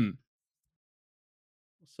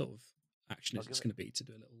sort of action is this going to be to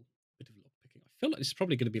do a little bit of lock picking? I feel like this is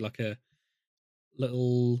probably going to be like a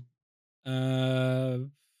little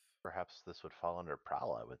Perhaps this would fall under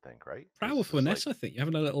prowl, I would think, right? prowl This for is finesse. I think you're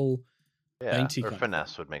having a little dainty or kind of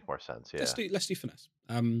finesse thing. would make more sense. Yeah. Let's do finesse.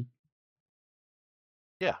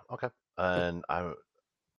 Yeah. Okay. And I'm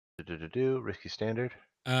risky standard.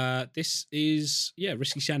 This is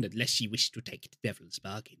risky standard, lest you wish to take the devil's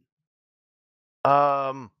bargain.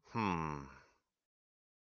 Now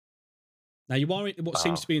you are in what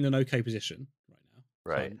seems to be in an okay position right now.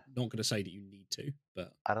 Right. So I'm not going to say that you need to,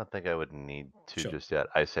 but I don't think I would need to Sure. just yet.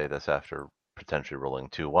 I say this after potentially rolling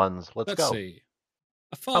 2 1s. Let's go. see.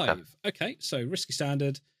 A 5. Okay, so risky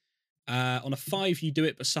standard. On a 5, you do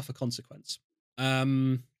it, but suffer consequence.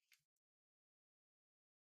 I'm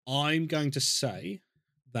going to say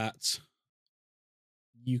that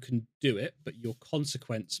you can do it, but your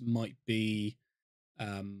consequence might be.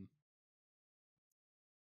 I'm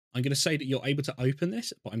going to say that you're able to open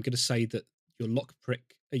this, but I'm going to say that your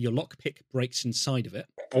lockpick breaks inside of it.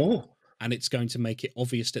 Oh. And it's going to make it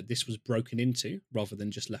obvious that this was broken into rather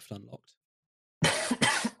than just left unlocked. Does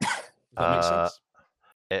that make sense?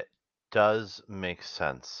 It does make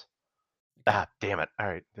sense. Okay. Ah, damn it. All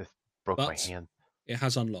right. This broke my But hand. it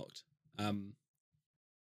has unlocked. And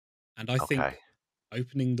I think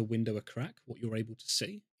opening the window a crack, what you're able to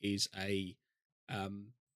see is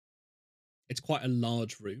it's quite a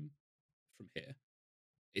large room from here.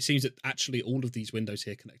 It seems that actually all of these windows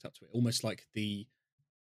here connect up to it, almost like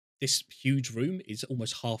this huge room is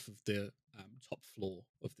almost half of the top floor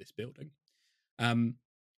of this building.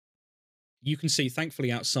 You can see,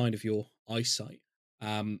 thankfully, outside of your eyesight,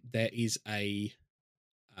 there is a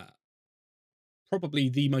probably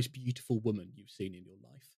the most beautiful woman you've seen in your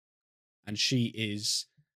life, and she is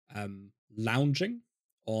lounging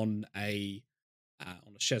on a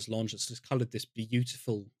chaise lounge that's just coloured this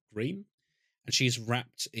beautiful green, and she's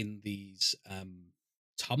wrapped in these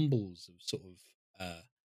tumbles of sort of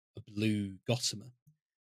a blue gossamer.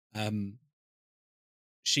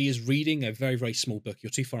 She is reading a very, very small book.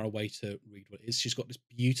 You're too far away to read what it is. She's got this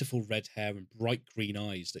beautiful red hair and bright green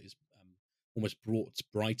eyes that is almost brought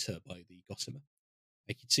brighter by the gossamer.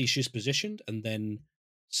 I can see she's positioned, and then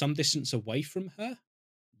some distance away from her,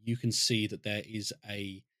 you can see that there is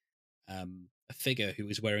a figure who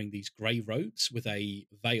is wearing these grey robes with a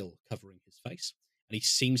veil covering his face, and he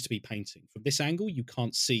seems to be painting. From this angle, you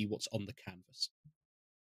can't see what's on the canvas.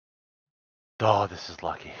 Oh, this is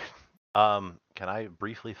lucky. Can I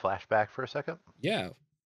briefly flash back for a second? Yeah.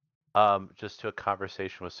 Just to a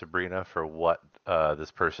conversation with Sabrina for what this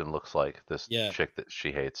person looks like, this chick that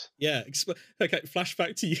she hates. Yeah. Okay,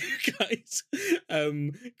 flashback to you guys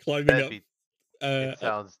climbing up. It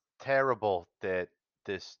sounds terrible that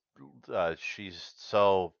this she's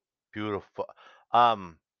so beautiful.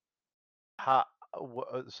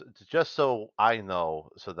 Just so I know,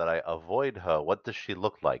 so that I avoid her, what does she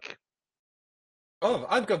look like? Oh,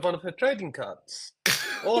 I've got one of her trading cards.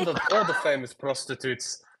 All the famous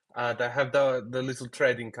prostitutes that have the little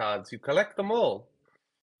trading cards. You collect them all.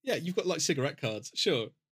 Yeah, you've got like cigarette cards, sure.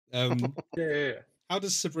 Yeah. How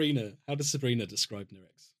does Sabrina describe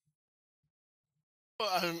Nirix? Well,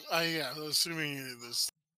 I'm assuming this.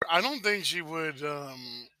 I don't think she would.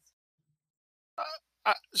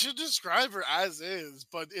 She'll describe her as is,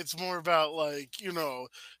 but it's more about like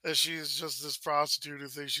that she's just this prostitute who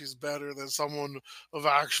thinks she's better than someone of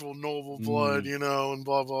actual noble blood, and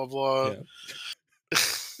blah blah blah. Yeah.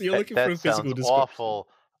 You're looking for a physical description. Awful.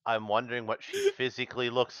 I'm wondering what she physically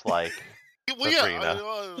looks like. Well, Sabrina.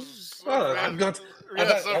 I've got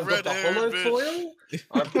the holofoil.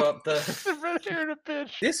 I've got the red-haired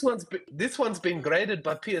bitch. This one's been graded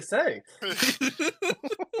by PSA.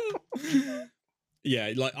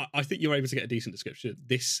 Yeah, like I think you're able to get a decent description.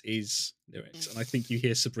 This is Nirix, and I think you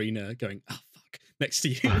hear Sabrina going, "Oh fuck!" next to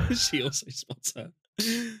you. She also spots her.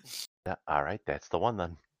 Yeah, all right, that's the one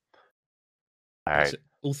then. All right. So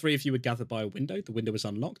all three of you are gathered by a window. The window is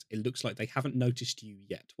unlocked. It looks like they haven't noticed you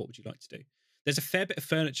yet. What would you like to do? There's a fair bit of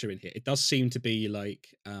furniture in here. It does seem to be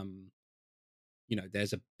like,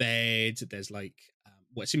 there's a bed. There's like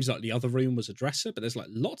what it seems like the other room was a dresser, but there's like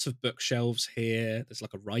lots of bookshelves here. There's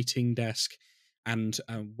like a writing desk, and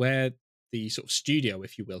where the sort of studio,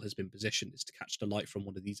 if you will, has been positioned is to catch the light from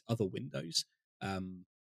one of these other windows.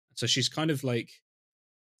 So she's kind of like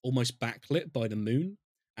almost backlit by the moon,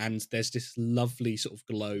 and there's this lovely sort of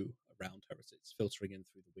glow around her as it's filtering in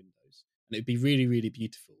through the windows. And it'd be really, really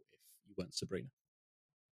beautiful if you weren't Sabrina.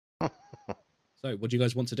 So, what do you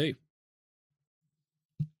guys want to do?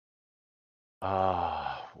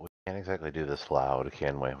 We can't exactly do this loud,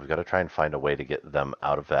 can we? We've got to try and find a way to get them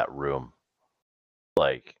out of that room.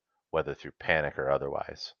 Like, whether through panic or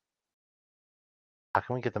otherwise. How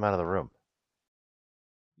can we get them out of the room?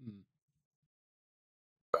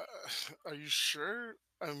 Are you sure?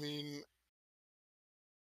 I mean,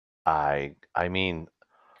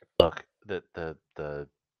 look, the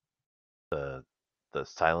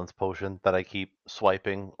silence potion that I keep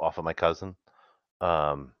swiping off of my cousin,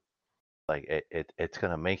 like it's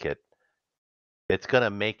gonna make it. It's gonna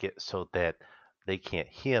make it so that they can't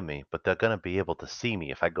hear me, but they're gonna be able to see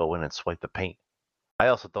me if I go in and swipe the paint. I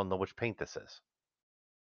also don't know which paint this is.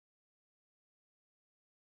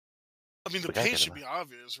 the We gotta paint get should him be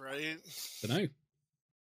obvious, right? Don't know.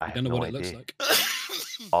 I I have don't know no what it idea. looks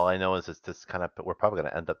like. All I know is it's this kind of. We're probably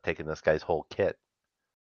gonna end up taking this guy's whole kit.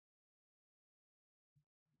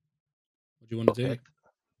 What do you want to do?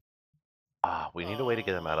 We need a way to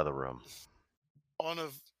get him out of the room. On a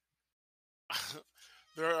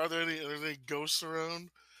are there any ghosts around?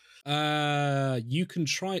 You can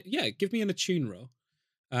try. Yeah, give me an attune roll.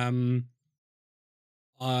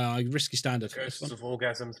 I risky standard for this Ghosts one. of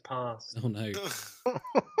orgasms past. Oh no.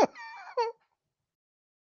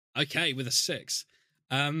 Okay, with a 6.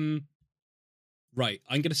 Right,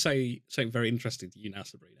 I'm going to say something very interesting to you now,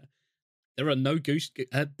 Sabrina. There are no goose.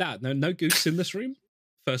 No ghosts in this room.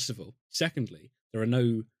 First of all, secondly, there are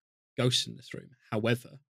no ghosts in this room.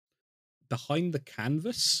 However, behind the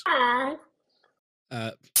canvas,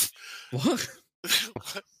 what?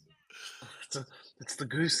 It's the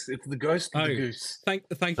goose. It's the ghost of the goose. Thank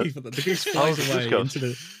you for that. The goose flies the away goose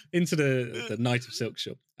into the night of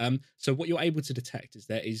Silkshore. So what you're able to detect is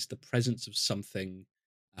there is the presence of something.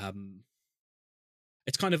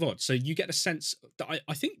 It's kind of odd. So you get a sense that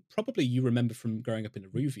I think probably you remember from growing up in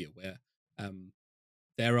Aruvia, where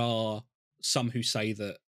there are some who say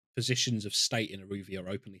that positions of state in Aruvia are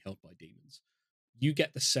openly held by demons. You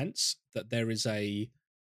get the sense that there is a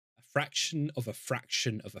fraction of a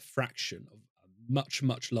fraction of a fraction of a much,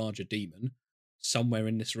 much larger demon somewhere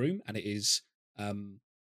in this room, and it is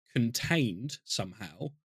contained somehow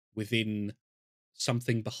within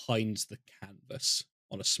something behind the canvas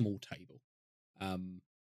on a small table.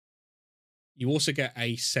 You also get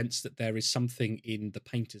a sense that there is something in the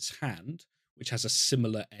painter's hand which has a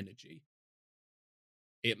similar energy.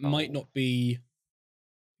 It might not be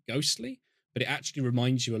ghostly, but it actually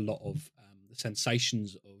reminds you a lot of the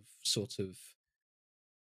sensations of sort of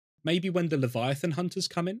maybe when the Leviathan hunters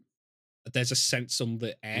come in. There's a sense on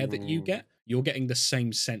the air that you get. You're getting the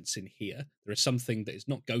same sense in here. There is something that is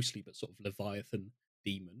not ghostly, but sort of Leviathan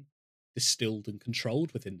demon distilled and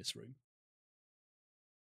controlled within this room.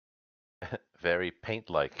 Very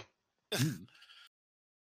paint-like.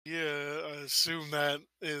 Yeah, I assume that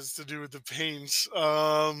is to do with the paints.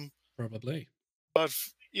 Probably. But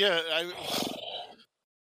yeah,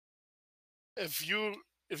 if you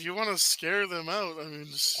want to scare them out, I mean,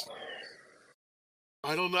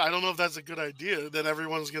 I don't know. I don't know if that's a good idea. Then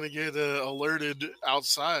everyone's gonna get alerted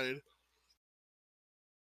outside.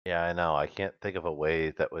 Yeah, I know. I can't think of a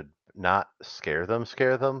way that would not scare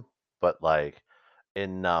them, but like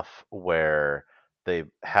enough where they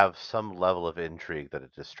have some level of intrigue that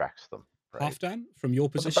it distracts them. Right? Halfdan, from your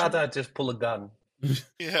What position, about that? Just pull a gun.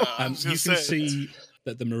 Yeah, I was you gonna can say. see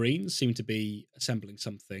that the Marines seem to be assembling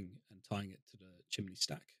something and tying it to the chimney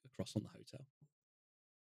stack across on the hotel.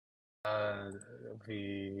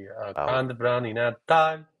 We are kind of running out of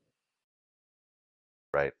time.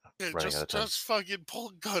 Right. Yeah, Running out of time. just fucking pull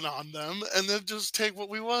a gun on them and then just take what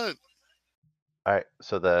we want. All right.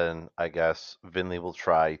 So then I guess Vinley will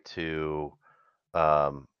try to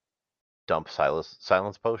dump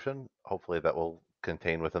silence potion. Hopefully that will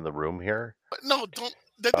contain within the room here. But no, don't.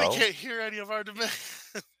 Then they can't hear any of our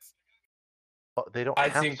demands. Oh, they don't I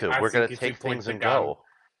have think- to. I We're going think to if you take point things the and gun- go.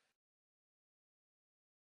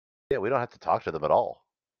 Yeah, we don't have to talk to them at all.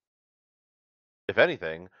 If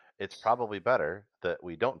anything, it's probably better that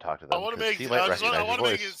we don't talk to them. I want to 'cause make. he might I recognize want your to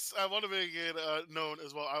make it. voice. I want to make it known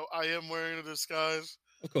as well. I am wearing a disguise.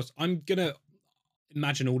 Of course, I'm gonna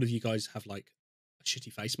imagine all of you guys have like a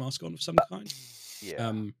shitty face mask on of some kind.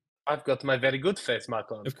 Yeah. I've got my very good face mark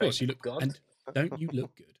on. Of course, you thank look, God. and don't you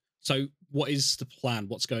look good? So, what is the plan?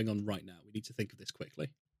 What's going on right now? We need to think of this quickly.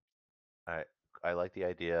 I like the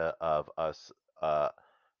idea of us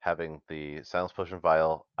having the silence potion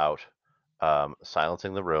vial out,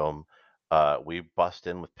 silencing the room. We bust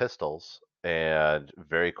in with pistols and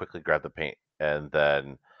very quickly grab the paint, and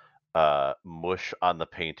then mush on the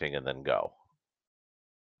painting, and then go.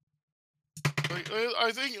 Like,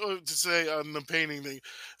 I think to say on the painting thing,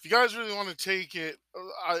 if you guys really want to take it,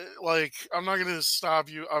 I'm not gonna stop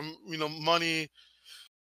you. Money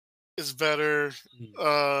is better.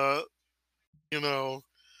 Mm. You know,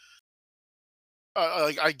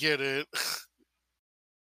 I get it.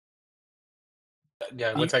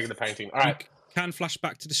 Yeah, we're You- taking the painting. All You right. can flash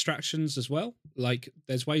back to distractions as well. Like,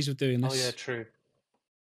 there's ways of doing this. Oh yeah, true.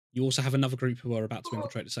 You also have another group who are about to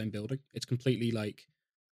infiltrate the same building. It's completely like,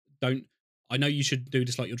 don't. I know you should do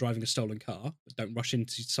this like you're driving a stolen car, but don't rush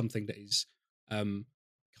into something that is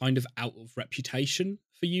kind of out of reputation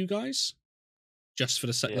for you guys. Just for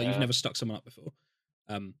the sake, like you've Yeah. never stuck someone up before.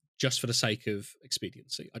 Just for the sake of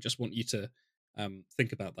expediency. I just want you to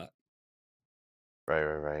think about that.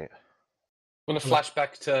 Right. I'm gonna flash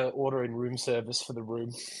back to ordering room service for the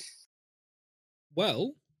room.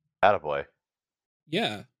 Well, Attaboy.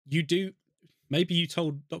 yeah, you do. Maybe you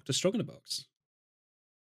told Dr. Strong in a Box.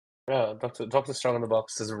 Yeah, Doctor Strong in the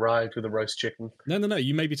Box has arrived with a roast chicken. No.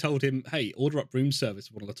 You maybe told him, hey, order up room service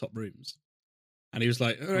for one of the top rooms. And he was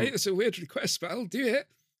like, all right, that's a weird request, but I'll do it.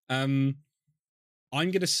 I'm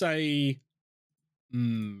going to say...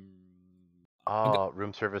 room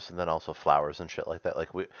service, and then also flowers and shit like that. Like,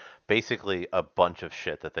 basically a bunch of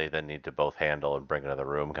shit that they then need to both handle and bring into the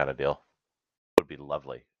room, kind of deal. Would be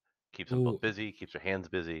lovely. Keeps them both busy, keeps their hands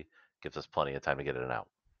busy, gives us plenty of time to get in and out.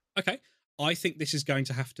 Okay. I think this is going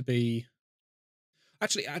to have to be...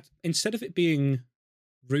 Actually, instead of it being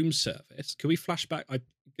room service, can we flashback?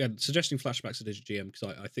 Again, suggesting flashbacks to Digital GM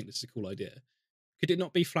because I think this is a cool idea. Could it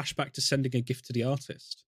not be flashback to sending a gift to the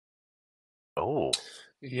artist? Oh.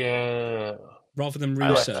 Yeah. Rather than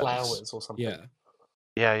room like service. Flowers or something. Yeah.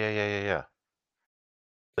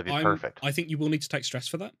 That'd be perfect. I think you will need to take stress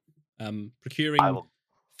for that. Procuring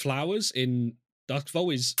flowers in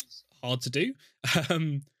Duskville is hard to do.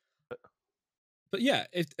 But yeah,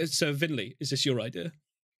 so Vinley, is this your idea?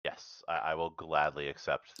 Yes, I will gladly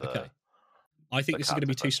accept the... Okay. I think this is going to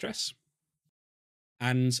be too stress.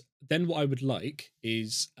 And then what I would like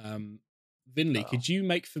is, Vinley, could you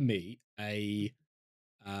make for me a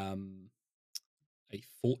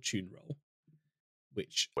fortune roll?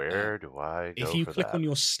 Which where do I go? If you click on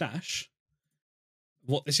your stash,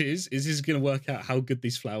 what this is going to work out how good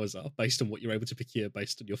these flowers are based on what you're able to procure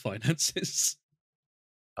based on your finances.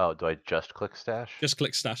 Oh, do I just click stash? Just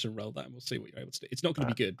click stash and roll that, and we'll see what you're able to do. It's not going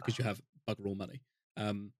to be good because you have bugger all money.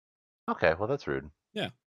 Okay, well that's rude.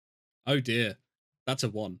 Yeah. Oh dear, that's a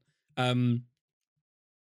 1.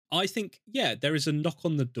 I think there is a knock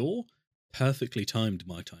on the door, perfectly timed,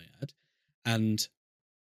 might I add, and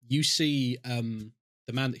you see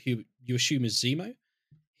the man who you assume is Zemo.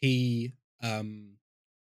 He you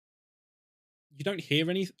don't hear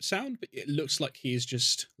any sound, but it looks like he has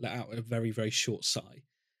just let out a very, very short sigh.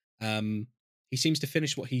 He seems to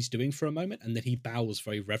finish what he's doing for a moment, and then he bows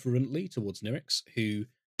very reverently towards Nyrix, who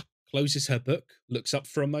closes her book, looks up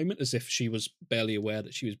for a moment as if she was barely aware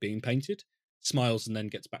that she was being painted, smiles, and then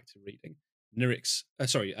gets back to reading.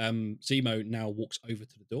 Zemo now walks over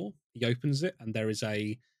to the door. He opens it, and there is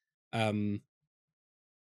there's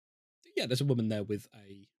a woman there with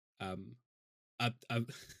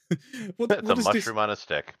what It's a mushroom on a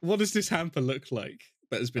stick. What does this hamper look like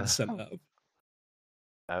that has been sent up?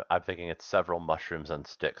 I'm thinking it's several mushrooms on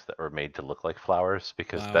sticks that were made to look like flowers,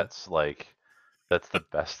 because Wow. that's the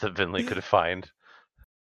best that Vinley could find.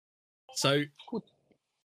 So,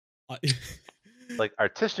 like,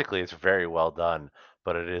 artistically, it's very well done,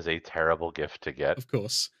 but it is a terrible gift to get. Of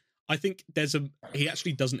course. I think he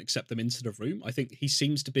actually doesn't accept them into the room. I think he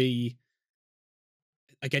seems to be,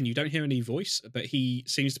 again, you don't hear any voice, but he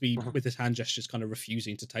seems to be with his hand gestures kind of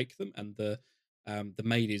refusing to take them, and the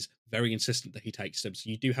maid is very insistent that he takes them. So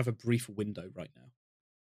you do have a brief window right now.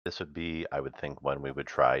 This would be, I would think, when we would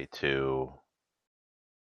try to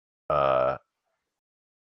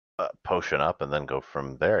potion up and then go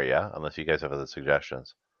from there, yeah? Unless you guys have other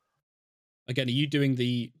suggestions. Again, are you doing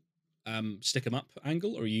the stick 'em up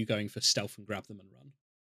angle, or are you going for stealth and grab them and run?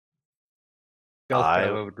 Stealth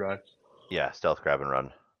grab and run. Yeah, stealth grab and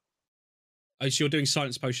run. Oh, so you're doing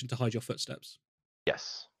silence potion to hide your footsteps?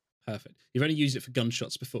 Yes. Perfect. You've only used it for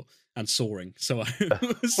gunshots before and soaring, so I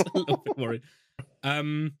was a little bit worried.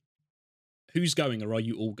 Who's going, or are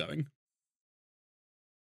you all going?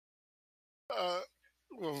 Well,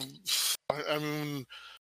 I mean,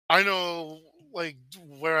 I know like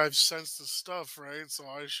where I've sensed the stuff, right? So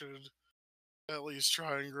I should at least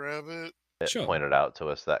try and grab it. It Sure. pointed out to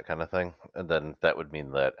us, that kind of thing, and then that would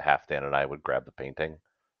mean that Halfdan and I would grab the painting,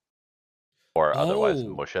 or otherwise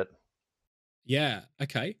Oh. mush it. Yeah.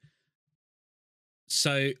 Okay.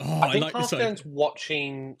 So, I I think like this idea. Halfdan's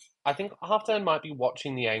watching. I think Halfdan might be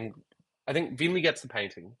watching the angle. I think Vinley gets the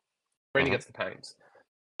painting. Brenda Mhm. gets the paint.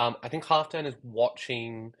 I think Halfdan is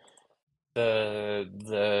watching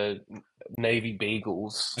the Navy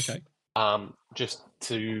Beagles. Okay. Just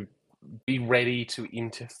to be ready to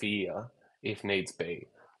interfere if needs be.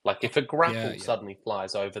 Like if a grapple Yeah. suddenly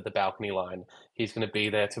flies over the balcony line, he's going to be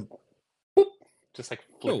there to whoop, just like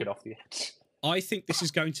flick Cool. it off the edge. I think this is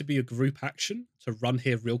going to be a group action to run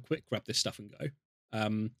here real quick, grab this stuff and go.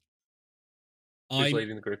 Who's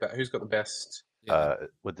leading the group out? Who's got the best? Yeah.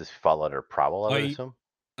 Would this fall under Prowl, I would assume?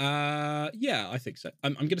 Yeah, I think so.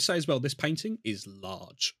 I'm going to say as well, this painting is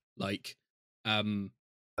large. Like,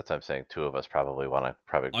 That's what I'm saying. Two of us probably want to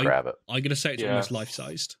grab it. I'm going to say it's Yeah. almost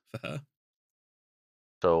life-sized for her.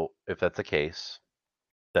 So if that's the case,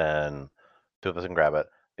 then two of us can grab it.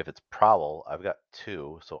 If it's Prowl, I've got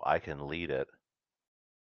two, so I can lead it.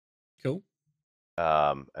 Cool.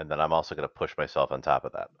 And then I'm also going to push myself on top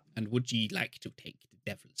of that. And would you like to take the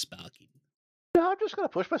devil's bargain? No, I'm just going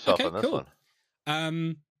to push myself on this cool.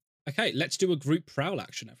 one. Okay, let's do a group prowl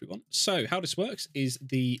action, everyone. So how this works is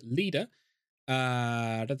the leader.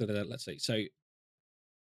 Let's see. So,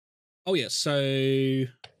 oh yeah. So, where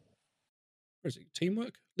is it?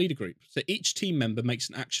 Teamwork, leader group. So each team member makes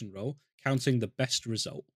an action roll, counting the best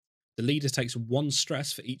result. The leader takes 1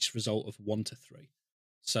 stress for each result of 1 to 3.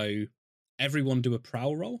 So everyone do a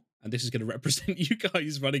prowl roll, and this is going to represent you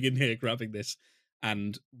guys running in here, grabbing this,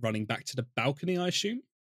 and running back to the balcony, I assume.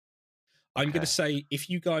 I'm going to say if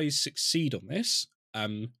you guys succeed on this,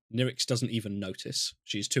 Nyrix doesn't even notice.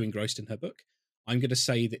 She's too engrossed in her book. I'm going to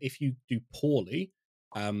say that if you do poorly,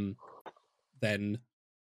 then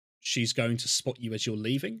she's going to spot you as you're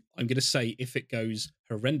leaving. I'm going to say if it goes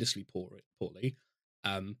horrendously poorly,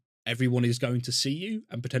 everyone is going to see you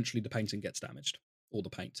and potentially the painting gets damaged, or the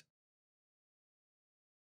paint.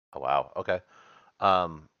 Oh, wow. Okay.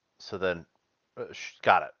 So then,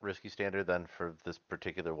 got it. Risky standard then for this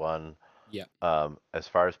particular one. Yeah. As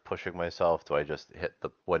far as pushing myself, do I just hit the?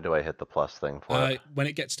 When do I hit the plus thing for it? When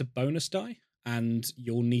it gets to bonus die, and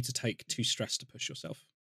you'll need to take 2 stress to push yourself.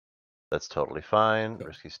 That's totally fine. Cool.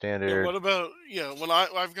 Risky Yeah, standard. what about when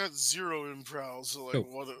I've got 0 in prowl, so like Cool.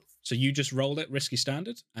 what? So you just roll it risky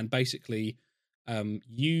standard, and basically,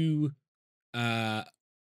 you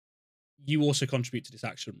also contribute to this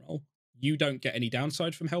action roll. You don't get any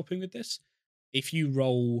downside from helping with this. If you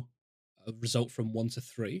roll a result from 1 to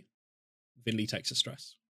 3, Vinley takes a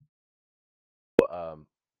stress.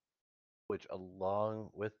 Which, along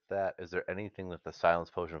with that, is there anything that the Silence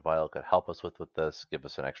Potion Vial could help us with this? Give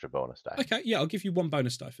us an extra bonus die. Okay, yeah, I'll give you 1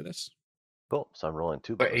 bonus die for this. Cool. So I'm rolling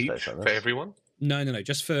 2 For bonus each? dice on this. For everyone? No,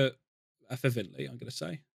 just for Vinley, I'm going to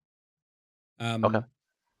say. Okay.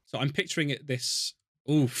 So I'm picturing it this.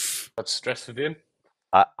 Oof. That's stress for Vin.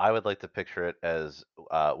 I would like to picture it as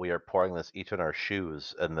we are pouring this each in our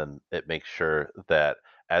shoes, and then it makes sure that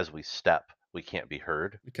as we step, we can't be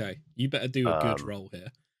heard. Okay, you better do a good roll here.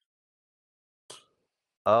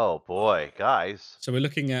 Oh boy, guys. So we're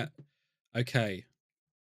looking at, okay,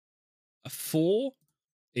 a 4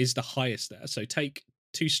 is the highest there. So take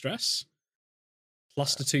 2 stress,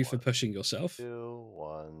 plus the 2 for pushing yourself. 2,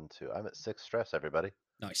 1, 2. I'm at 6 stress, everybody.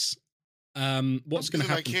 Nice. What's going to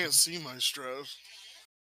happen? I can't see my stress.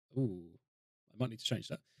 Ooh, I might need to change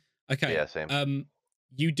that. Okay. Yeah, same.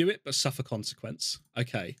 You do it, but suffer consequence.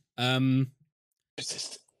 Okay.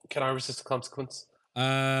 Resist. Can I resist the consequence?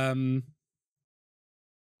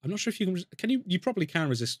 I'm not sure if you can. Can you? You probably can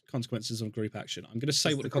resist consequences on group action. I'm going to say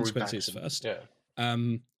Just what the the group consequence is action. first. Yeah.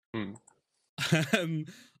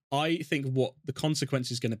 I think what the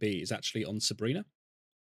consequence is going to be is actually on Sabrina.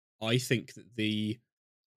 I think that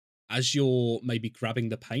as you're maybe grabbing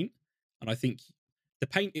the paint, and I think the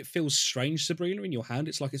paint, it feels strange, Sabrina, in your hand.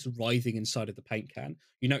 It's like it's writhing inside of the paint can.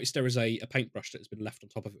 You notice there is a paintbrush that has been left on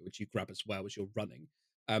top of it, which you grab as well as you're running.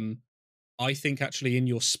 I think actually in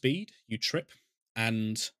your speed, you trip,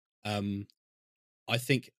 and I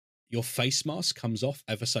think your face mask comes off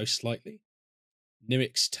ever so slightly.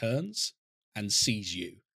 Nyrix turns and sees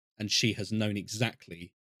you, and she has known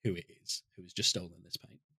exactly who it is who has just stolen this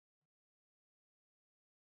paint.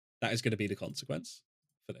 That is going to be the consequence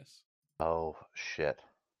for this. Oh, shit.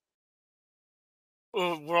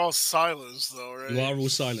 Well, we're all silenced, though, right? You are all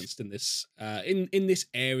silenced in this in this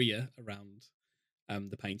area around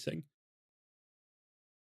the painting.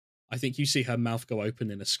 I think you see her mouth go open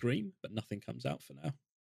in a scream, but nothing comes out for now.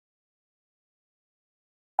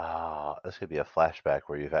 This could be a flashback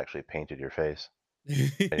where you've actually painted your face.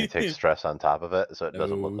 And you take stress on top of it, so it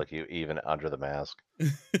doesn't look No. like you even under the mask.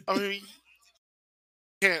 I mean, you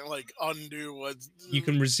can't like undo what You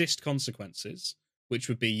can resist consequences, which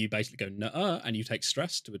would be you basically go nuh and you take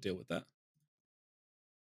stress to deal with that.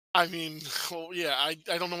 I mean, well, yeah, I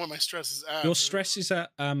don't know what my stress is at. Your stress is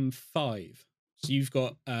at 5. So you've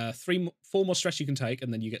got 4 more stress you can take,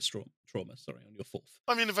 and then you get trauma. Sorry, on your 4th.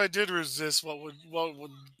 I mean, if I did resist, what would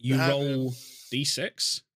you happen? roll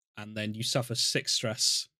d6, and then you suffer 6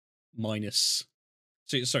 stress minus.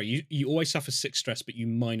 So sorry, you always suffer 6 stress, but you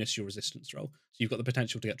minus your resistance roll. So you've got the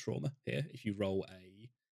potential to get trauma here if you roll a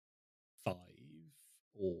 5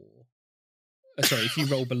 or sorry, if you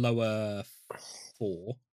roll below a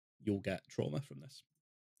 4, you'll get trauma from this.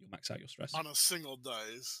 You'll max out your stress on a single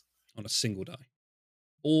dice. On a single die,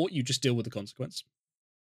 or you just deal with the consequence.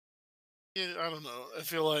 Yeah, I don't know. I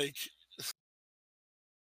feel like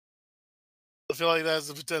that has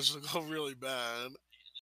the potential to go really bad.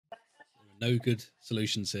 No good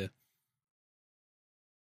solutions here.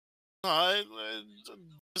 No, I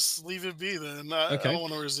just leave it be then. I don't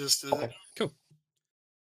want to resist it. Okay. Cool.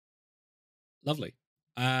 Lovely.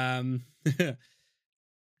 You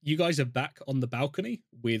guys are back on the balcony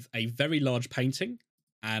with a very large painting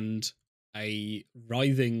and a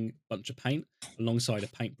writhing bunch of paint alongside a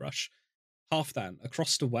paintbrush. Halfdan,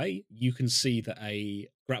 across the way, you can see that a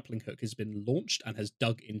grappling hook has been launched and has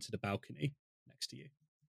dug into the balcony next to you.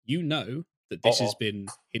 You know that this has been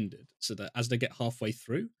hindered, so that as they get halfway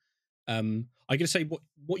through, I'm going to say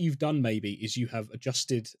what you've done maybe is you have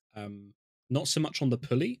adjusted, not so much on the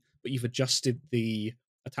pulley, but you've adjusted the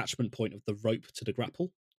attachment point of the rope to the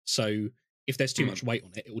grapple. So if there's too much weight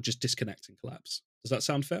on it, it will just disconnect and collapse. Does that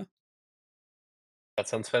sound fair? That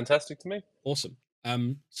sounds fantastic to me. Awesome.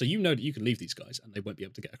 So you know that you can leave these guys and they won't be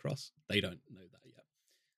able to get across. They don't know that yet.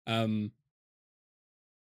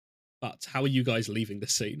 But how are you guys leaving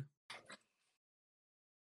this scene?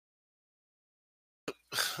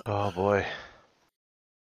 Oh boy.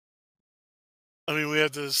 I mean, we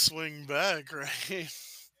have to swing back, right?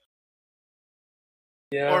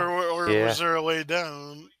 Yeah. Or was there a way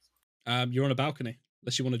down? You're on a balcony.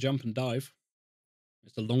 Unless you want to jump and dive.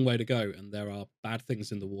 It's a long way to go, and there are bad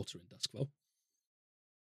things in the water in Duskville.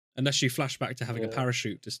 Unless you flash back to having a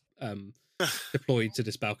parachute just deployed to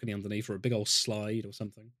this balcony underneath, or a big old slide or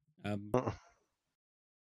something. I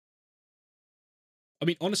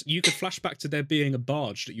mean, honestly, you could flash back to there being a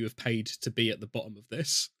barge that you have paid to be at the bottom of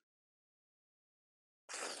this.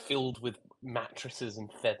 Filled with mattresses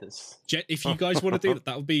and feathers. If you guys want to do that,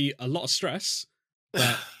 that would be a lot of stress,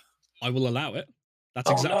 but I will allow it. That's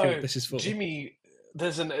exactly what this is for. Jimmy,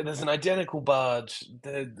 there's an identical barge.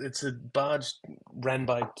 It's a barge ran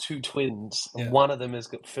by 2 twins, and one of them is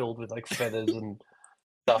filled with like feathers and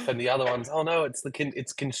stuff, and the other one's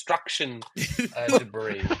it's construction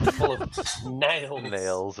debris full of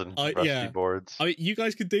nails and rusty boards. I mean, you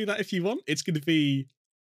guys could do that if you want. It's going to be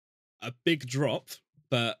a big drop,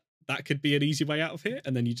 but that could be an easy way out of here,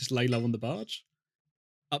 and then you just lay low on the barge.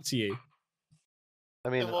 Up to you. I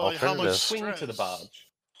mean, how much swing to the barge?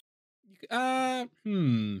 I'm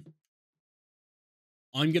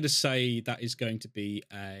going to say that is going to be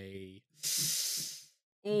a.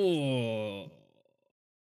 Oh,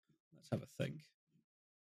 let's have a think.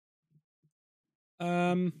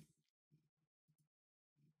 I'm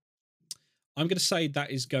going to say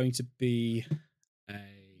that is going to be a.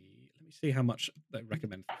 Let me see how much they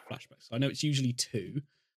recommend for flashbacks. I know it's usually 2,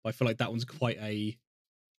 but I feel like that one's quite a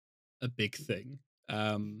big thing.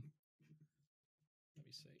 Let me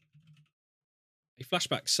see. A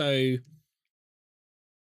flashback. So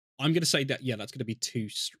I'm going to say that that's going to be too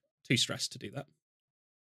stress to do that.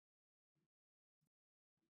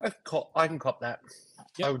 I can cop that.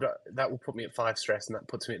 Yep. That will put me at 5 stress, and that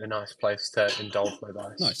puts me in a nice place to indulge my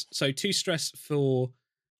dice. Nice. So 2 stress for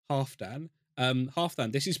Halfdan.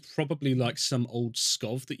 Halfdan, this is probably like some old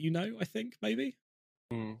scov that you know, I think, maybe.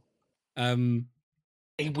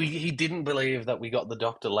 He didn't believe that we got the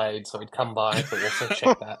doctor laid, so he'd come by to also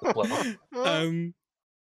check that as well.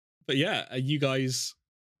 But yeah, you guys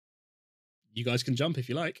can jump if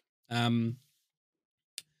you like. I'm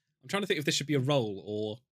trying to think if this should be a roll,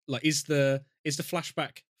 or like is the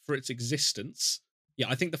flashback for its existence. Yeah,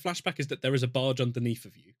 I think the flashback is that there is a barge underneath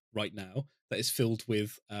of you right now that is filled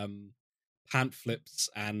with pant flips,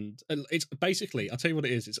 and it's basically, I'll tell you what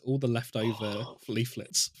it is. It's all the leftover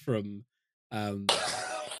leaflets from.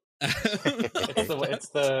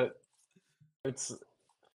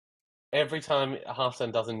 Every time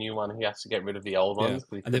Hearthstone does a new one, he has to get rid of the old Yeah, ones.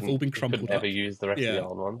 and they've all been He couldn't crumpled ever up. use the rest of Yeah. the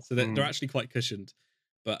old ones. So they're actually quite cushioned.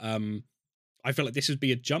 But I feel like this would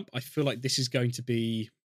be a jump. I feel like this is going to be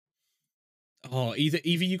either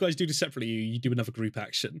you guys do this separately, or you do another group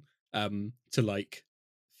action to like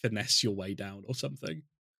finesse your way down or something.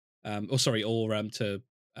 To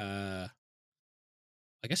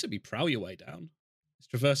I guess it'd be prowl your way down. It's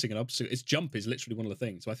traversing an obstacle. Its jump is literally one of the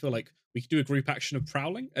things. So I feel like we could do a group action of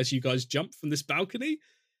prowling as you guys jump from this balcony.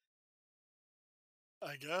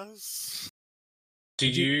 I guess. Do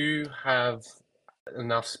you have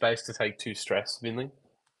enough space to take 2 stress, Vinley?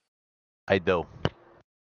 I do.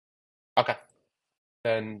 Okay.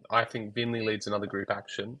 Then I think Vinley leads another group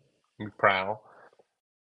action with prowl.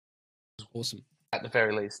 Awesome. At the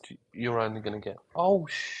very least, you're only going to get... Oh,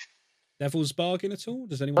 Devil's bargain at all?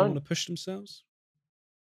 Does anyone want to push themselves?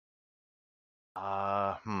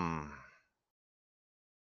 What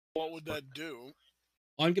would that do?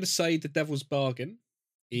 I'm going to say the devil's bargain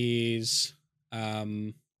is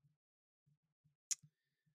I'm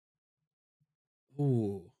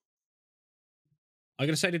going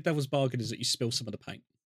to say the devil's bargain is that you spill some of the paint.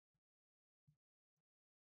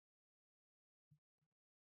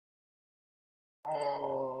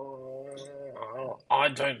 I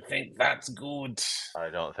don't think that's good. I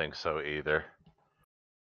don't think so either.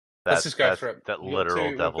 Let's just go for it. That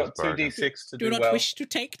literal devil's bargain. We've got 2d6 to do do not well. wish to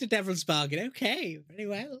take the devil's bargain. Okay, very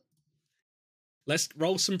well. Let's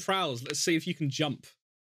roll some prowls. Let's see if you can jump.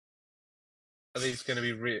 Are these going to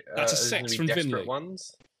be That's a 6 from desperate Vinley.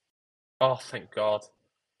 ones? Oh, thank God.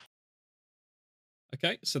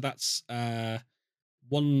 Okay, so that's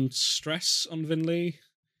 1 stress on Vinley.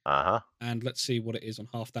 And let's see what it is on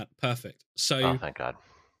half that. Perfect. So, oh, thank God.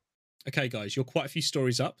 Okay, guys, you're quite a few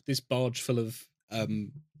stories up. This barge full of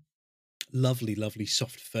lovely, lovely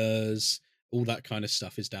soft furs, all that kind of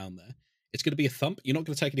stuff is down there. It's going to be a thump. You're not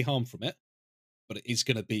going to take any harm from it, but it is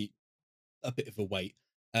going to be a bit of a weight.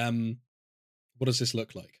 What does this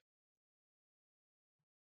look like?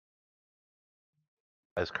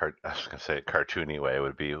 I was going to say a cartoony way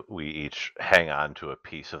would be we each hang on to a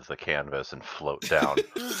piece of the canvas and float down.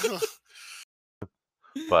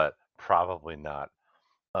 But probably not.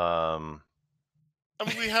 I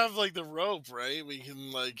mean, we have like the rope, right? We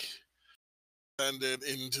can like send it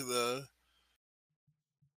into the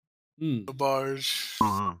barge.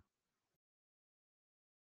 I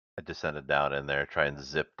descended down in there, try and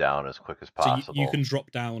zip down as quick as possible. So you can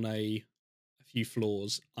drop down a few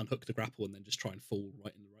floors, unhook the grapple, and then just try and fall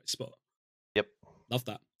right in the right spot. Yep. Love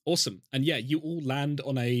that. Awesome. And yeah, you all land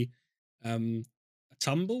on a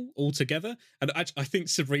tumble all together. And I think,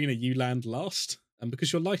 Sabrina, you land last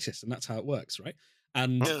because you're lightest, and that's how it works, right?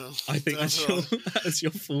 And I think as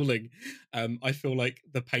you're falling, I feel like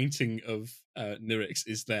the painting of Nyrix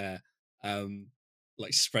is there,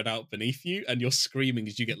 like spread out beneath you, and you're screaming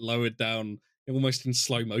as you get lowered down almost in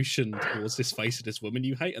slow motion towards this face of this woman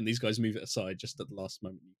you hate, and these guys move it aside just at the last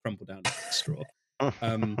moment. You crumple down into the straw.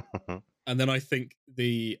 And then I think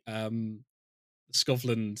the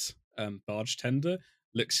Scotland barge tender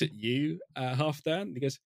looks at you, half down, and he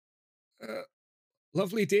goes,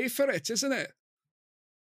 lovely day for it, isn't it?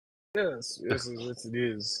 Yes, it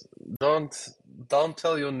is. Don't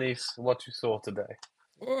tell your niece what you saw today.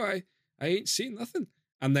 Oh, I ain't seen nothing.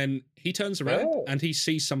 And then he turns around and he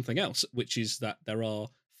sees something else, which is that there are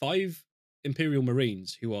 5 Imperial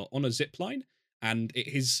Marines who are on a zip line, and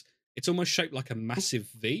it's almost shaped like a massive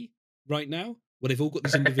V right now, where they've all got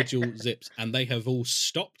these individual zips, and they have all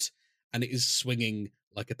stopped, and it is swinging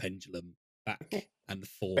like a pendulum back and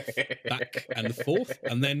forth, back and forth.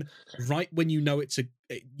 And then right when you know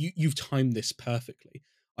you've timed this perfectly,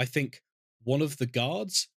 I think one of the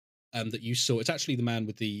guards that you saw, it's actually the man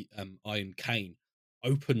with the iron cane,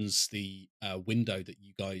 opens the window that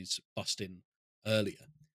you guys bust in earlier.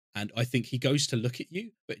 And I think he goes to look at you,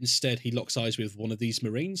 but instead he locks eyes with one of these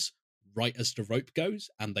Marines right as the rope goes,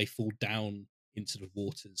 and they fall down into the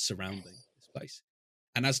waters surrounding this place.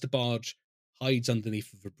 And as the barge hides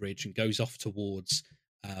underneath of a bridge and goes off towards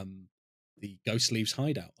the Ghost Leaves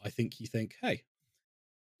hideout, I think you think, hey,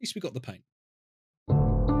 at least we got the paint.